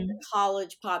 working with the Hmm.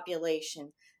 college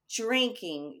population,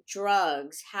 drinking,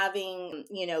 drugs, having,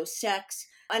 sex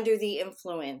under the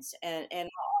influence, and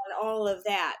all of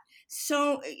that.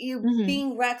 So you Hmm.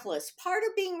 being reckless, part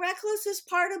of being reckless is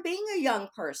part of being a young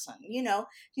person. You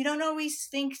don't always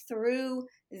think through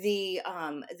the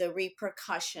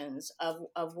repercussions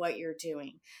of what you're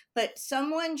doing, but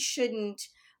someone shouldn't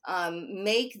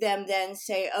make them then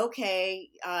say, okay,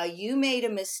 you made a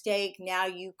mistake, now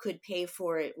you could pay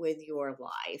for it with your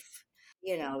life.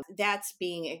 That's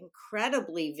being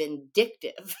incredibly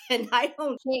vindictive. And I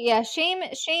don't. Yeah, shame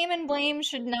and blame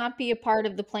should not be a part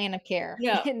of the plan of care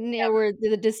No. or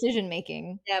the decision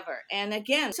making. Never. And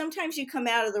again, sometimes you come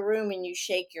out of the room and you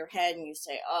shake your head and you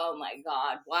say, oh my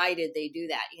God, why did they do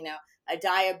that? A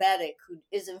diabetic who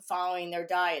isn't following their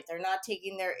diet, they're not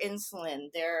taking their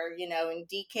insulin, they're, in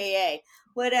DKA,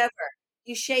 whatever.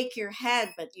 You shake your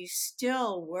head, but you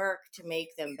still work to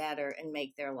make them better and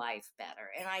make their life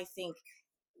better. And I think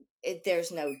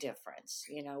there's no difference.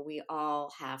 We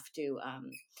all have to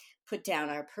put down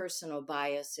our personal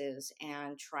biases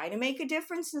and try to make a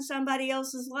difference in somebody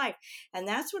else's life. And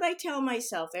that's what I tell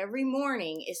myself every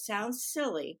morning. It sounds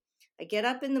silly. I get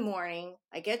up in the morning,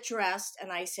 I get dressed,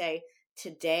 and I say,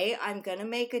 today I'm going to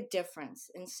make a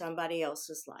difference in somebody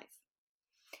else's life.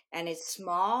 And it's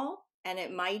small, and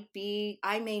it might be,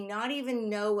 I may not even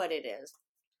know what it is.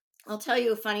 I'll tell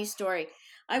you a funny story.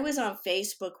 I was on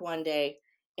Facebook one day,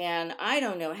 and I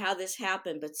don't know how this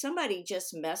happened, but somebody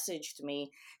just messaged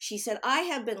me. She said, I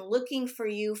have been looking for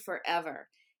you forever.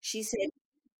 She said,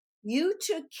 you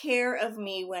took care of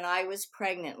me when I was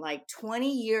pregnant, like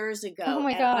 20 years Oh ago,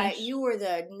 my and gosh. you were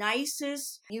the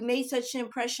nicest. You made such an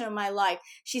impression on my life.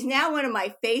 She's now one of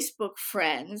my Facebook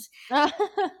friends.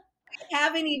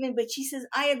 Haven't even, but she says,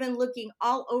 I have been looking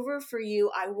all over for you.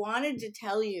 I wanted to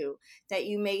tell you that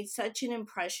you made such an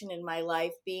impression in my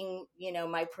life, being,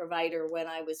 my provider when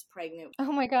I was pregnant.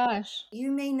 Oh my gosh.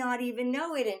 You may not even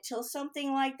know it until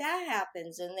something like that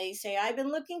happens. And they say, I've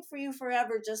been looking for you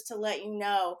forever just to let you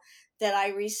know that I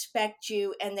respect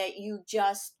you and that you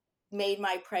just made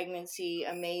my pregnancy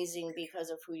amazing because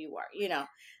of who you are.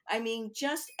 I mean,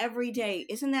 just every day.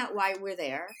 Isn't that why we're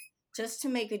there? Just to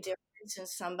make a difference in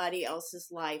somebody else's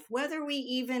life, whether we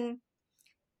even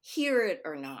hear it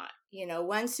or not.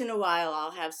 Once in a while,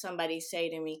 I'll have somebody say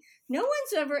to me, no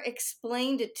one's ever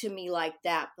explained it to me like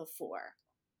that before.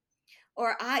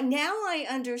 Or I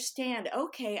understand.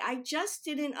 Okay, I just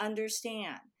didn't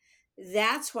understand.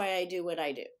 That's why I do what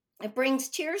I do. It brings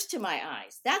tears to my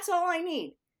eyes. That's all I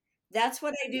need. That's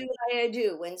what I do. What I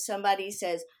do when somebody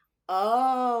says,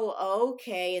 "Oh,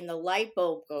 okay," and the light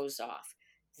bulb goes off.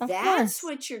 Of That's course.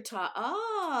 what you're taught.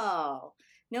 Oh,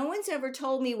 no one's ever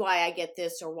told me why I get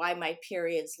this, or why my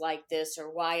period's like this,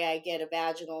 or why I get a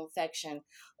vaginal infection,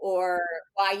 or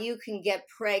why you can get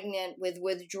pregnant with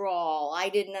withdrawal. I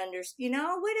didn't understand.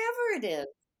 Whatever it is.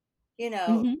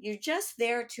 Hmm. You're just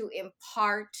there to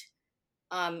impart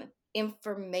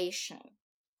information.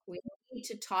 We need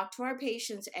to talk to our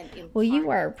patients and Well, you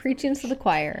impart are preaching to the information.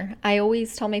 choir. I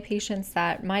always tell my patients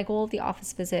that my goal of the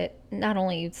office visit not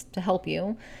only is to help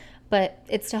you, but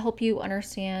it's to help you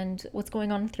understand what's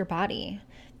going on with your body.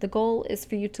 The goal is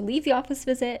for you to leave the office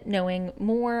visit knowing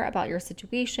more about your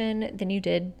situation than you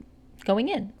did going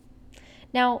in.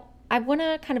 Now, I want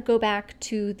to kind of go back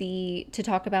to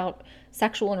talk about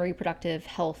sexual and reproductive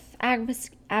health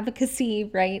advocacy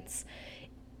rights.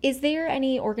 Is there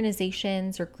any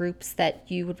organizations or groups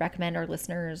that you would recommend our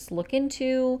listeners look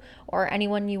into, or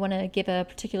anyone you want to give a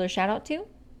particular shout out to?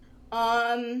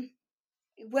 Um,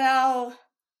 well,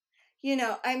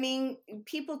 I mean,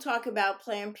 people talk about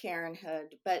Planned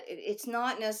Parenthood, but it's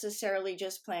not necessarily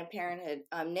just Planned Parenthood.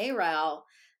 NARAL,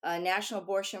 National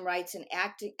Abortion Rights and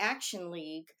Action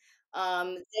League,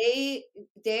 they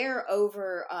they're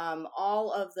over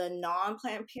all of the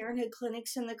non-Planned Parenthood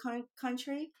clinics in the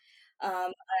country,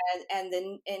 um, and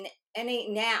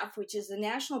NAF, which is the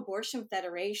National Abortion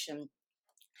Federation,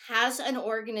 has an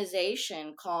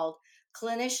organization called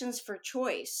Clinicians for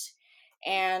Choice.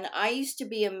 And I used to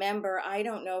be a member. I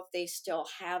don't know if they still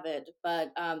have it,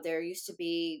 but there used to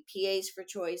be PAs for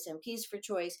choice, MPs for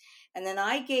choice. And then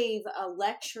I gave a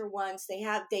lecture once.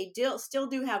 Still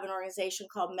do have an organization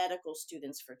called Medical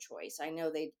Students for Choice. I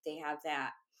know they have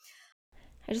that.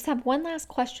 I just have one last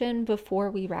question before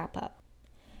we wrap up.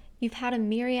 You've had a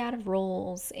myriad of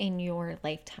roles in your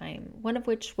lifetime, one of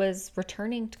which was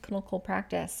returning to clinical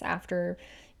practice after,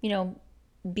 you know,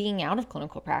 being out of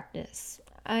clinical practice.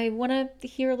 I want to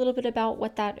hear a little bit about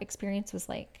what that experience was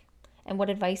like and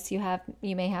what advice you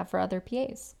may have for other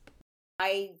PAs.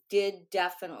 I did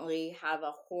definitely have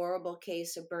a horrible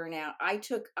case of burnout.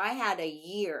 I had a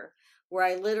year where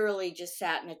I literally just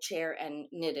sat in a chair and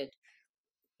knitted.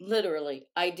 Literally,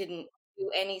 I didn't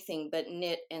do anything but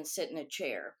knit and sit in a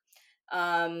chair.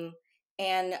 Um,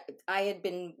 and I had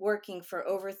been working for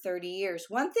over 30 years.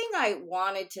 One thing I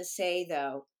wanted to say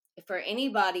though, for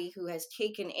anybody who has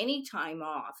taken any time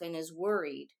off and is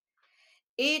worried,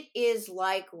 it is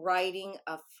like riding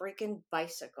a freaking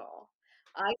bicycle.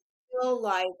 I feel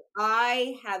like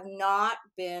I have not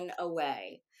been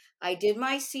away. I did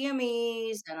my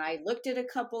CMEs and I looked at a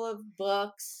couple of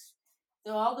books.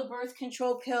 So all the birth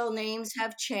control pill names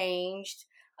have changed.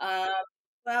 Um,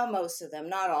 well, most of them,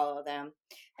 not all of them.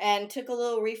 And took a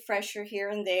little refresher here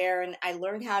and there. And I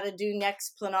learned how to do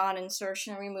Nexplanon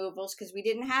insertion removals because we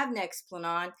didn't have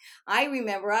Nexplanon. I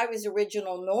remember I was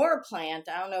original Norplant.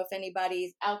 I don't know if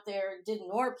anybody out there did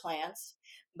Norplants,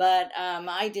 but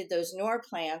I did those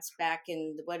Norplants back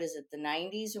in what is it, the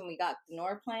 90s when we got the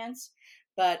Norplants.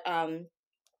 But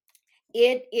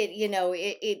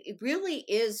it really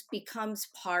is becomes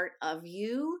part of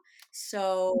you.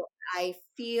 So I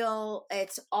feel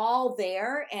it's all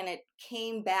there, and it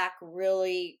came back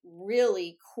really,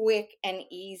 really quick and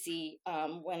easy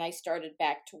when I started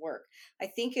back to work. I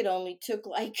think it only took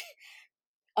like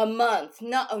a month,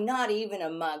 not even a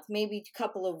month, maybe a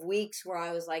couple of weeks where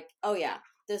I was like, oh yeah,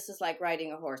 this is like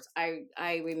riding a horse.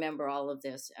 I remember all of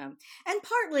this. And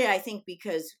partly I think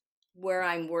because where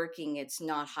I'm working, it's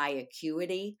not high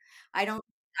acuity. I don't,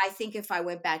 I think if I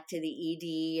went back to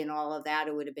the ED and all of that,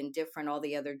 it would have been different, all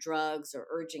the other drugs or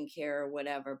urgent care or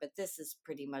whatever. But this is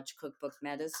pretty much cookbook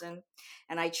medicine.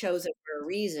 And I chose it for a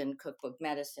reason, cookbook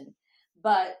medicine.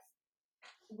 But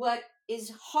what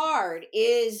is hard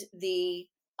is the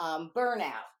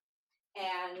burnout.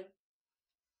 And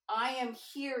I am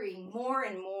hearing more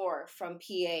and more from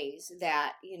PAs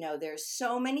that, there's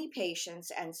so many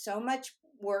patients and so much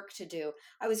work to do.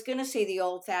 I was going to say the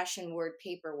old fashioned word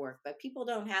paperwork, but people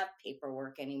don't have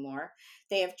paperwork anymore.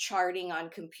 They have charting on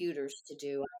computers to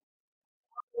do.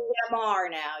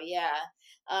 EMR now, yeah.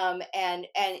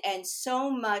 And so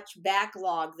much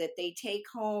backlog that they take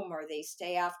home or they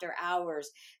stay after hours,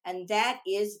 and that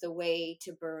is the way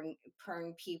to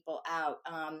burn people out.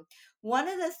 One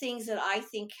of the things that I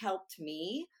think helped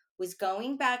me was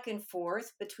going back and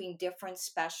forth between different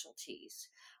specialties.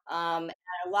 And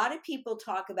a lot of people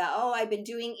talk about, oh, I've been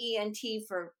doing ENT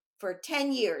for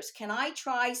 10 years. Can I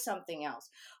try something else?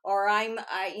 Or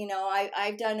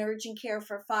I've done urgent care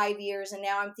for 5 years and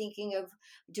now I'm thinking of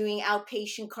doing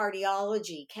outpatient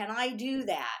cardiology. Can I do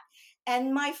that?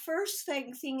 And my first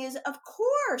thing is, of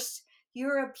course,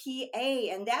 you're a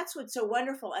PA, and that's what's so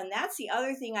wonderful. And that's the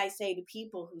other thing I say to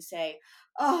people who say,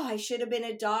 oh, I should have been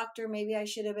a doctor. Maybe I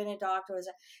should have been a doctor.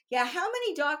 Yeah, how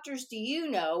many doctors do you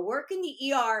know work in the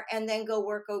ER and then go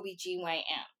work OBGYN?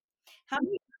 How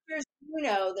many doctors do you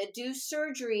know that do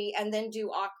surgery and then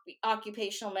do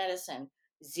occupational medicine?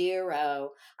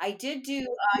 Zero. I did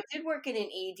work in an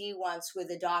ED once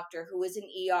with a doctor who was in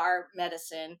ER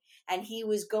medicine, and he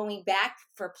was going back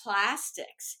for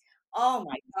plastics. Oh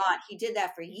my God, he did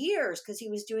that for years because he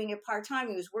was doing it part time.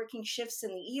 He was working shifts in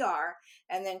the ER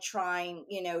and then trying,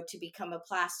 to become a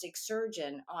plastic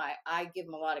surgeon. I give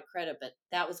him a lot of credit, but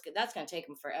that was good. That's going to take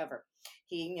him forever.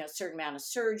 He, certain amount of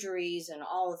surgeries and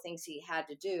all the things he had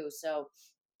to do. So,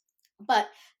 but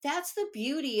that's the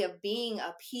beauty of being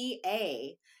a PA,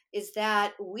 is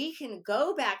that we can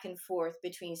go back and forth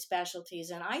between specialties.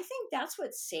 And I think that's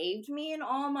what saved me in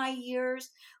all my years,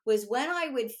 was when I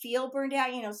would feel burned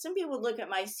out. Some people would look at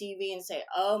my CV and say,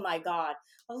 oh my God,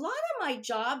 a lot of my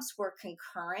jobs were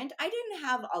concurrent. I didn't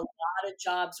have a lot of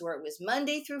jobs where it was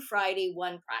Monday through Friday,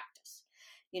 one practice.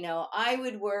 I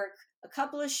would work a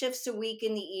couple of shifts a week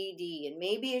in the ED and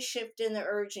maybe a shift in the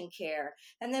urgent care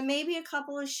and then maybe a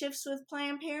couple of shifts with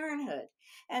Planned Parenthood.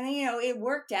 And it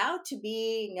worked out to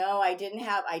be, no, I didn't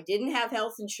have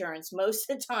health insurance most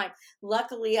of the time.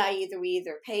 Luckily, we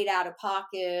either paid out of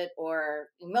pocket, or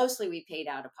mostly we paid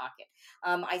out of pocket.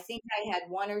 I think I had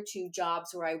one or two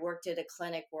jobs where I worked at a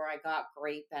clinic where I got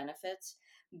great benefits,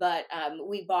 but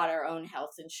we bought our own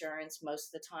health insurance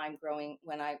most of the time growing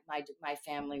when my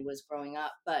family was growing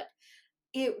up. But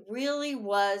it really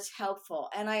was helpful.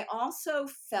 And I also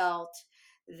felt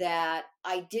that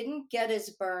I didn't get as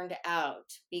burned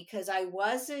out because I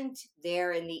wasn't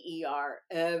there in the ER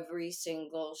every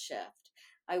single shift.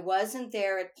 I wasn't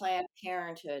there at Planned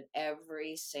Parenthood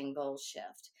every single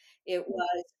shift. It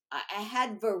was, I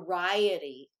had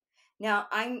variety. Now,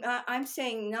 I'm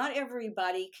saying not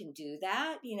everybody can do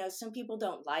that. You know, some people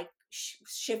don't like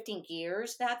shifting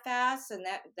gears that fast, and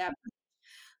that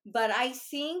but I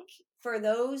think for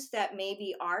those that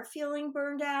maybe are feeling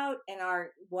burned out and are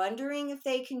wondering if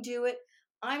they can do it,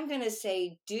 I'm going to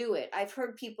say do it. I've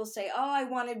heard people say, "Oh, I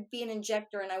want to be an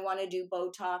injector and I want to do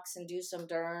Botox and do some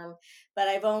derm, but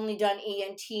I've only done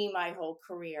ENT my whole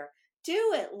career."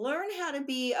 Do it. Learn how to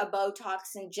be a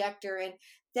Botox injector, and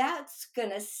that's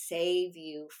going to save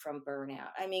you from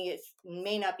burnout. I mean, it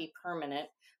may not be permanent,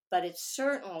 but it's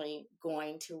certainly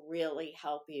going to really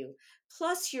help you.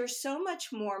 Plus, you're so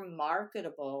much more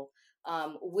marketable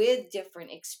with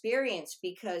different experience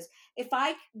because if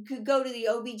I could go to the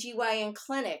OBGYN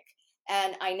clinic,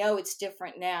 and I know it's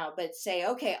different now, but say,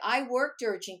 okay, I worked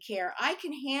urgent care. I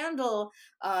can handle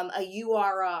a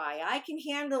URI. I can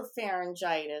handle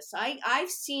pharyngitis. I've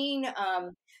seen,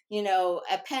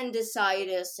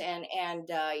 appendicitis and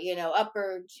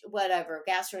upper whatever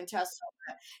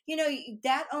gastrointestinal.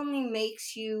 That only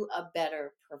makes you a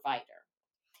better provider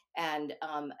and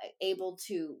able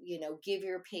to give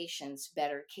your patients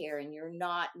better care, and you're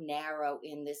not narrow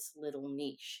in this little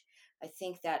niche. I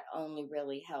think that only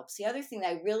really helps. The other thing that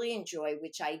I really enjoy,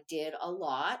 which I did a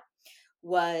lot,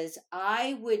 was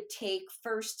I would take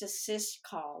first assist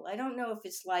call. I don't know if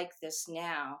it's like this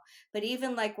now, but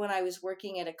even like when I was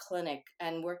working at a clinic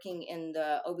and working in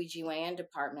the OBGYN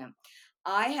department,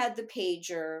 I had the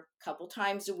pager a couple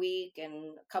times a week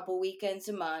and a couple weekends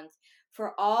a month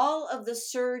for all of the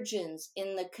surgeons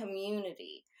in the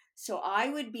community. So I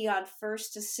would be on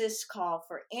first assist call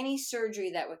for any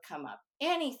surgery that would come up,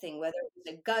 anything, whether it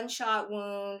was a gunshot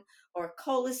wound or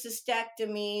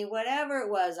cholecystectomy, whatever it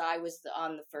was, I was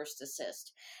on the first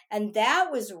assist. And that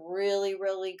was really,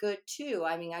 really good too.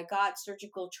 I mean, I got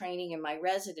surgical training in my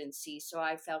residency, so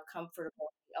I felt comfortable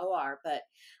in the OR. But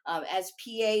as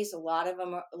PAs, a lot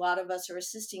of us are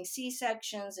assisting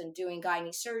C-sections and doing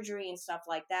gynae surgery and stuff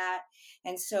like that.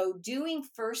 And so doing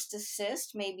first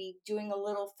assist, maybe doing a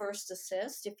little first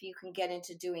assist if you can get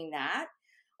into doing that.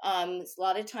 A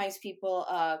lot of times people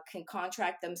can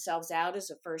contract themselves out as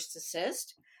a first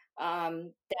assist.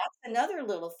 That's another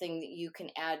little thing that you can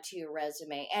add to your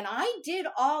resume. And I did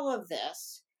all of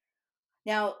this.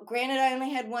 Now, granted, I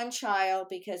only had one child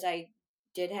because I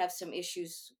did have some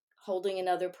issues holding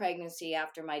another pregnancy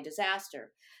after my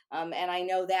disaster. And I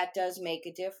know that does make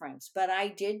a difference. But I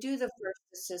did do the first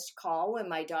assist call when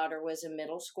my daughter was in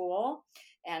middle school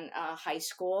and high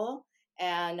school.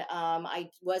 And I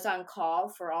was on call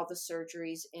for all the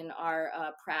surgeries in our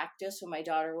practice when my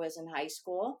daughter was in high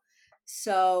school.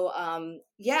 So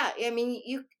yeah, I mean,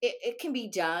 it can be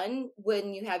done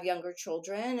when you have younger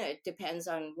children. It depends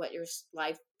on what your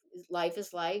life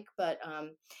is like, but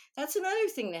that's another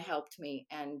thing that helped me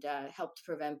and helped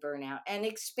prevent burnout and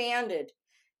expanded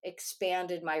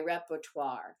my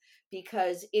repertoire.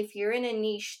 Because if you're in a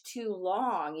niche too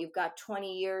long, you've got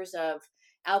 20 years of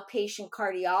outpatient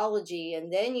cardiology,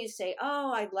 and then you say,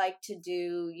 oh, I'd like to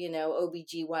do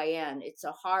OBGYN. It's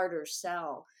a harder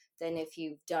sell than if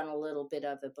you've done a little bit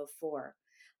of it before.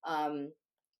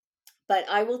 But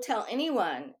I will tell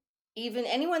anyone, even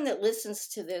anyone that listens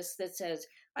to this, that says,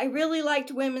 I really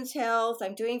liked women's health,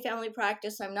 I'm doing family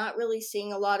practice, I'm not really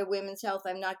seeing a lot of women's health,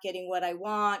 I'm not getting what I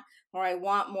want, or I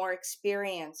want more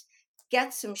experience,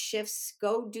 get some shifts,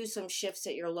 go do some shifts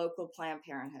at your local Planned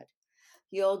Parenthood.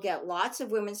 You'll get lots of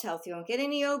women's health. You won't get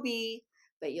any OB,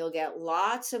 but you'll get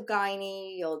lots of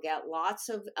gynae. You'll get lots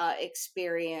of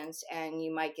experience, and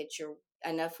you might get your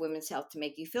enough women's health to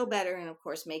make you feel better, and of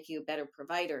course, make you a better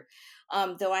provider.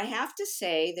 Though I have to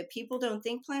say that people don't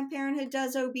think Planned Parenthood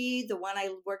does OB. The one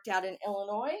I worked out in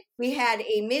Illinois, we had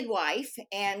a midwife,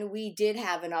 and we did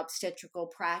have an obstetrical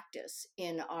practice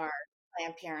in our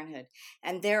Planned Parenthood.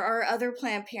 And there are other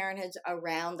Planned Parenthoods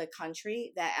around the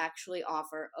country that actually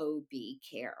offer OB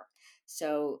care.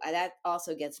 So that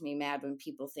also gets me mad when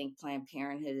people think Planned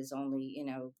Parenthood is only,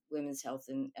 women's health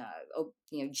and,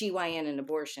 GYN and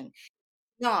abortion.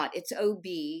 not. It's OB.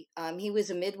 He was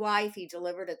a midwife. He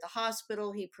delivered at the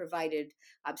hospital. He provided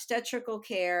obstetrical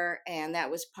care, and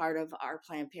that was part of our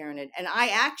Planned Parenthood. And I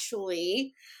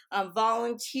actually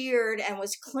volunteered and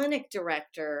was clinic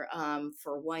director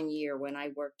for 1 year when I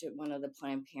worked at one of the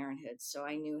Planned Parenthoods. So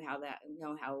I know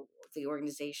how the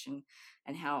organization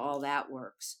and how all that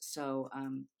works. So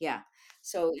yeah.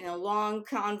 So in a long,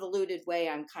 convoluted way,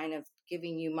 I'm kind of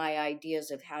giving you my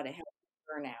ideas of how to help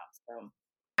burnout. So.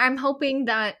 I'm hoping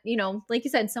that, like you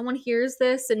said, someone hears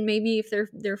this and maybe if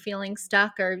they're feeling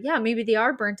stuck, or yeah, maybe they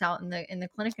are burnt out in the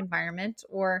clinic environment,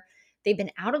 or they've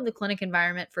been out of the clinic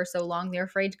environment for so long they're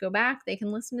afraid to go back, they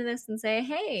can listen to this and say,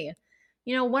 "Hey,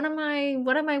 what am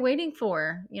I waiting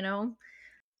for?"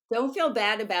 Don't feel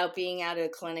bad about being out of the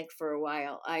clinic for a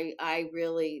while. I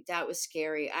really, that was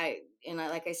scary.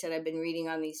 Like I said, I've been reading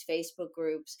on these Facebook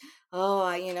groups. Oh,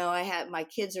 I had, my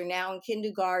kids are now in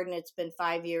kindergarten. It's been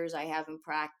 5 years. I haven't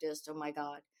practiced. Oh my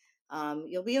God.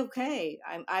 You'll be okay.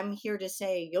 I'm here to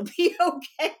say you'll be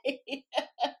okay.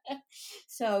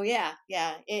 So yeah,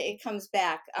 it comes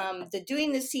back.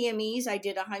 Doing the CMEs, I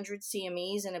did 100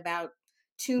 CMEs in about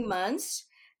 2 months,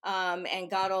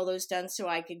 and got all those done so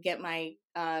I could get my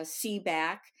C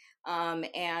back.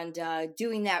 And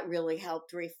doing that really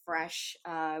helped refreshed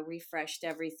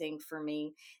everything for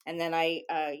me. And then I,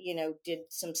 did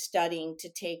some studying to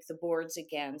take the boards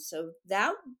again. So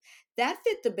that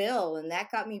fit the bill, and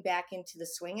that got me back into the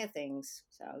swing of things.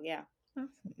 So yeah.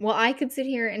 Well, I could sit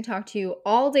here and talk to you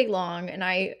all day long, and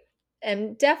I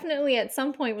am definitely at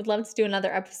some point would love to do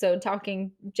another episode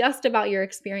talking just about your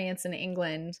experience in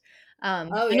England.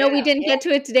 Oh I know we yeah, didn't yeah, get to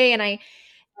it today, and I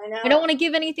I don't know. want to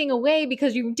give anything away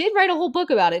because you did write a whole book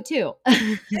about it too.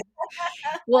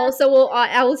 Well, so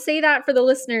I will say that for the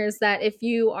listeners, that if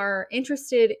you are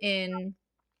interested in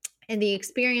the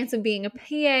experience of being a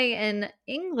PA in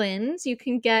England, you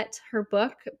can get her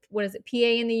book. What is it? PA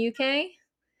in the UK?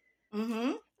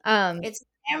 Mm-hmm. Um, It's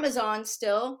Amazon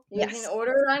still. You can yes.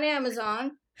 order it on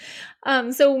Amazon.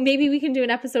 So maybe we can do an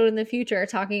episode in the future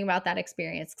talking about that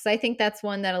experience, because I think that's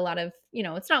one that a lot of,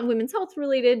 it's not women's health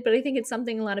related, but I think it's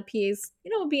something a lot of PAs,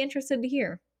 would be interested to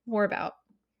hear more about.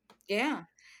 Yeah.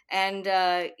 And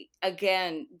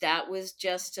again, that was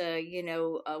just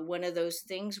one of those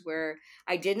things where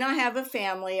I did not have a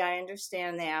family. I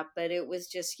understand that, but it was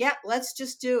just, yeah, let's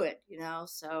just do it.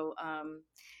 So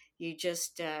you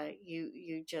just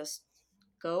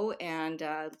go, and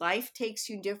life takes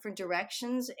you different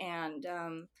directions, and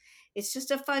it's just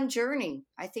a fun journey.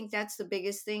 I think that's the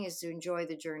biggest thing, is to enjoy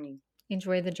the journey.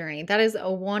 Enjoy the journey. That is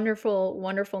a wonderful,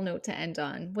 wonderful note to end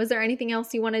on. Was there anything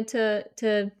else you wanted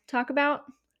to talk about?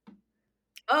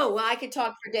 Oh, well, I could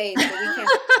talk for days, but we can't.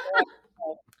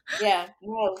 Yeah,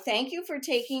 no, thank you for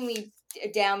taking me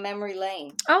down memory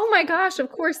lane. Oh my gosh, of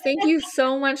course. Thank you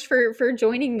so much for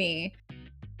joining me.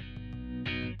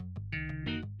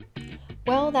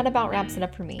 Well, that about wraps it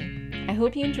up for me. I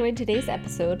hope you enjoyed today's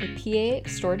episode with PA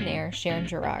extraordinaire Sharon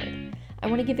Girard. I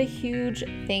want to give a huge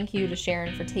thank you to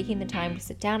Sharon for taking the time to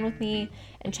sit down with me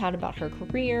and chat about her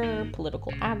career,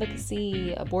 political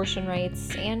advocacy, abortion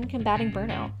rights, and combating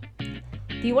burnout.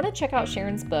 If you want to check out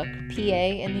Sharon's book, PA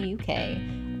in the UK,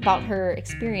 about her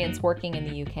experience working in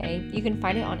the UK, you can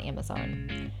find it on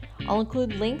Amazon. I'll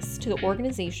include links to the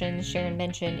organizations Sharon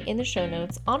mentioned in the show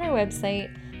notes on our website,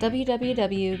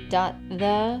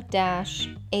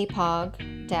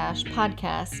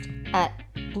 www.the-apog-podcast at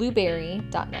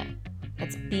blueberry.net.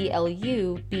 That's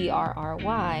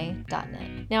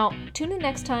BLUBRRY.net. Now, tune in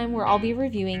next time where I'll be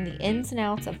reviewing the ins and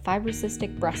outs of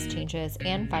fibrocystic breast changes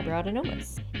and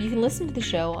fibroadenomas. You can listen to the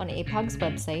show on APOG's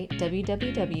website,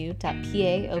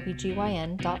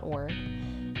 www.paobgyn.org.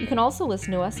 You can also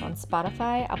listen to us on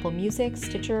Spotify, Apple Music,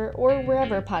 Stitcher, or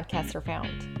wherever podcasts are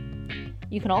found.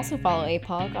 You can also follow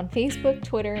APOG on Facebook,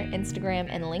 Twitter, Instagram,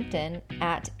 and LinkedIn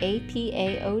at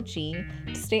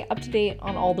APAOG to stay up to date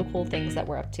on all the cool things that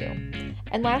we're up to.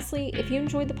 And lastly, if you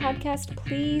enjoyed the podcast,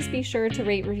 please be sure to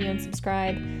rate, review, and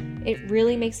subscribe. It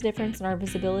really makes a difference in our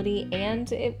visibility,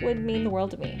 and it would mean the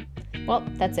world to me. Well,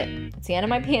 that's it. It's the end of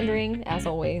my pandering, as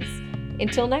always.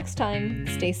 Until next time,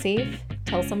 stay safe,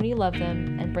 tell somebody you love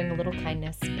them, and bring a little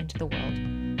kindness into the world.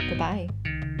 Goodbye.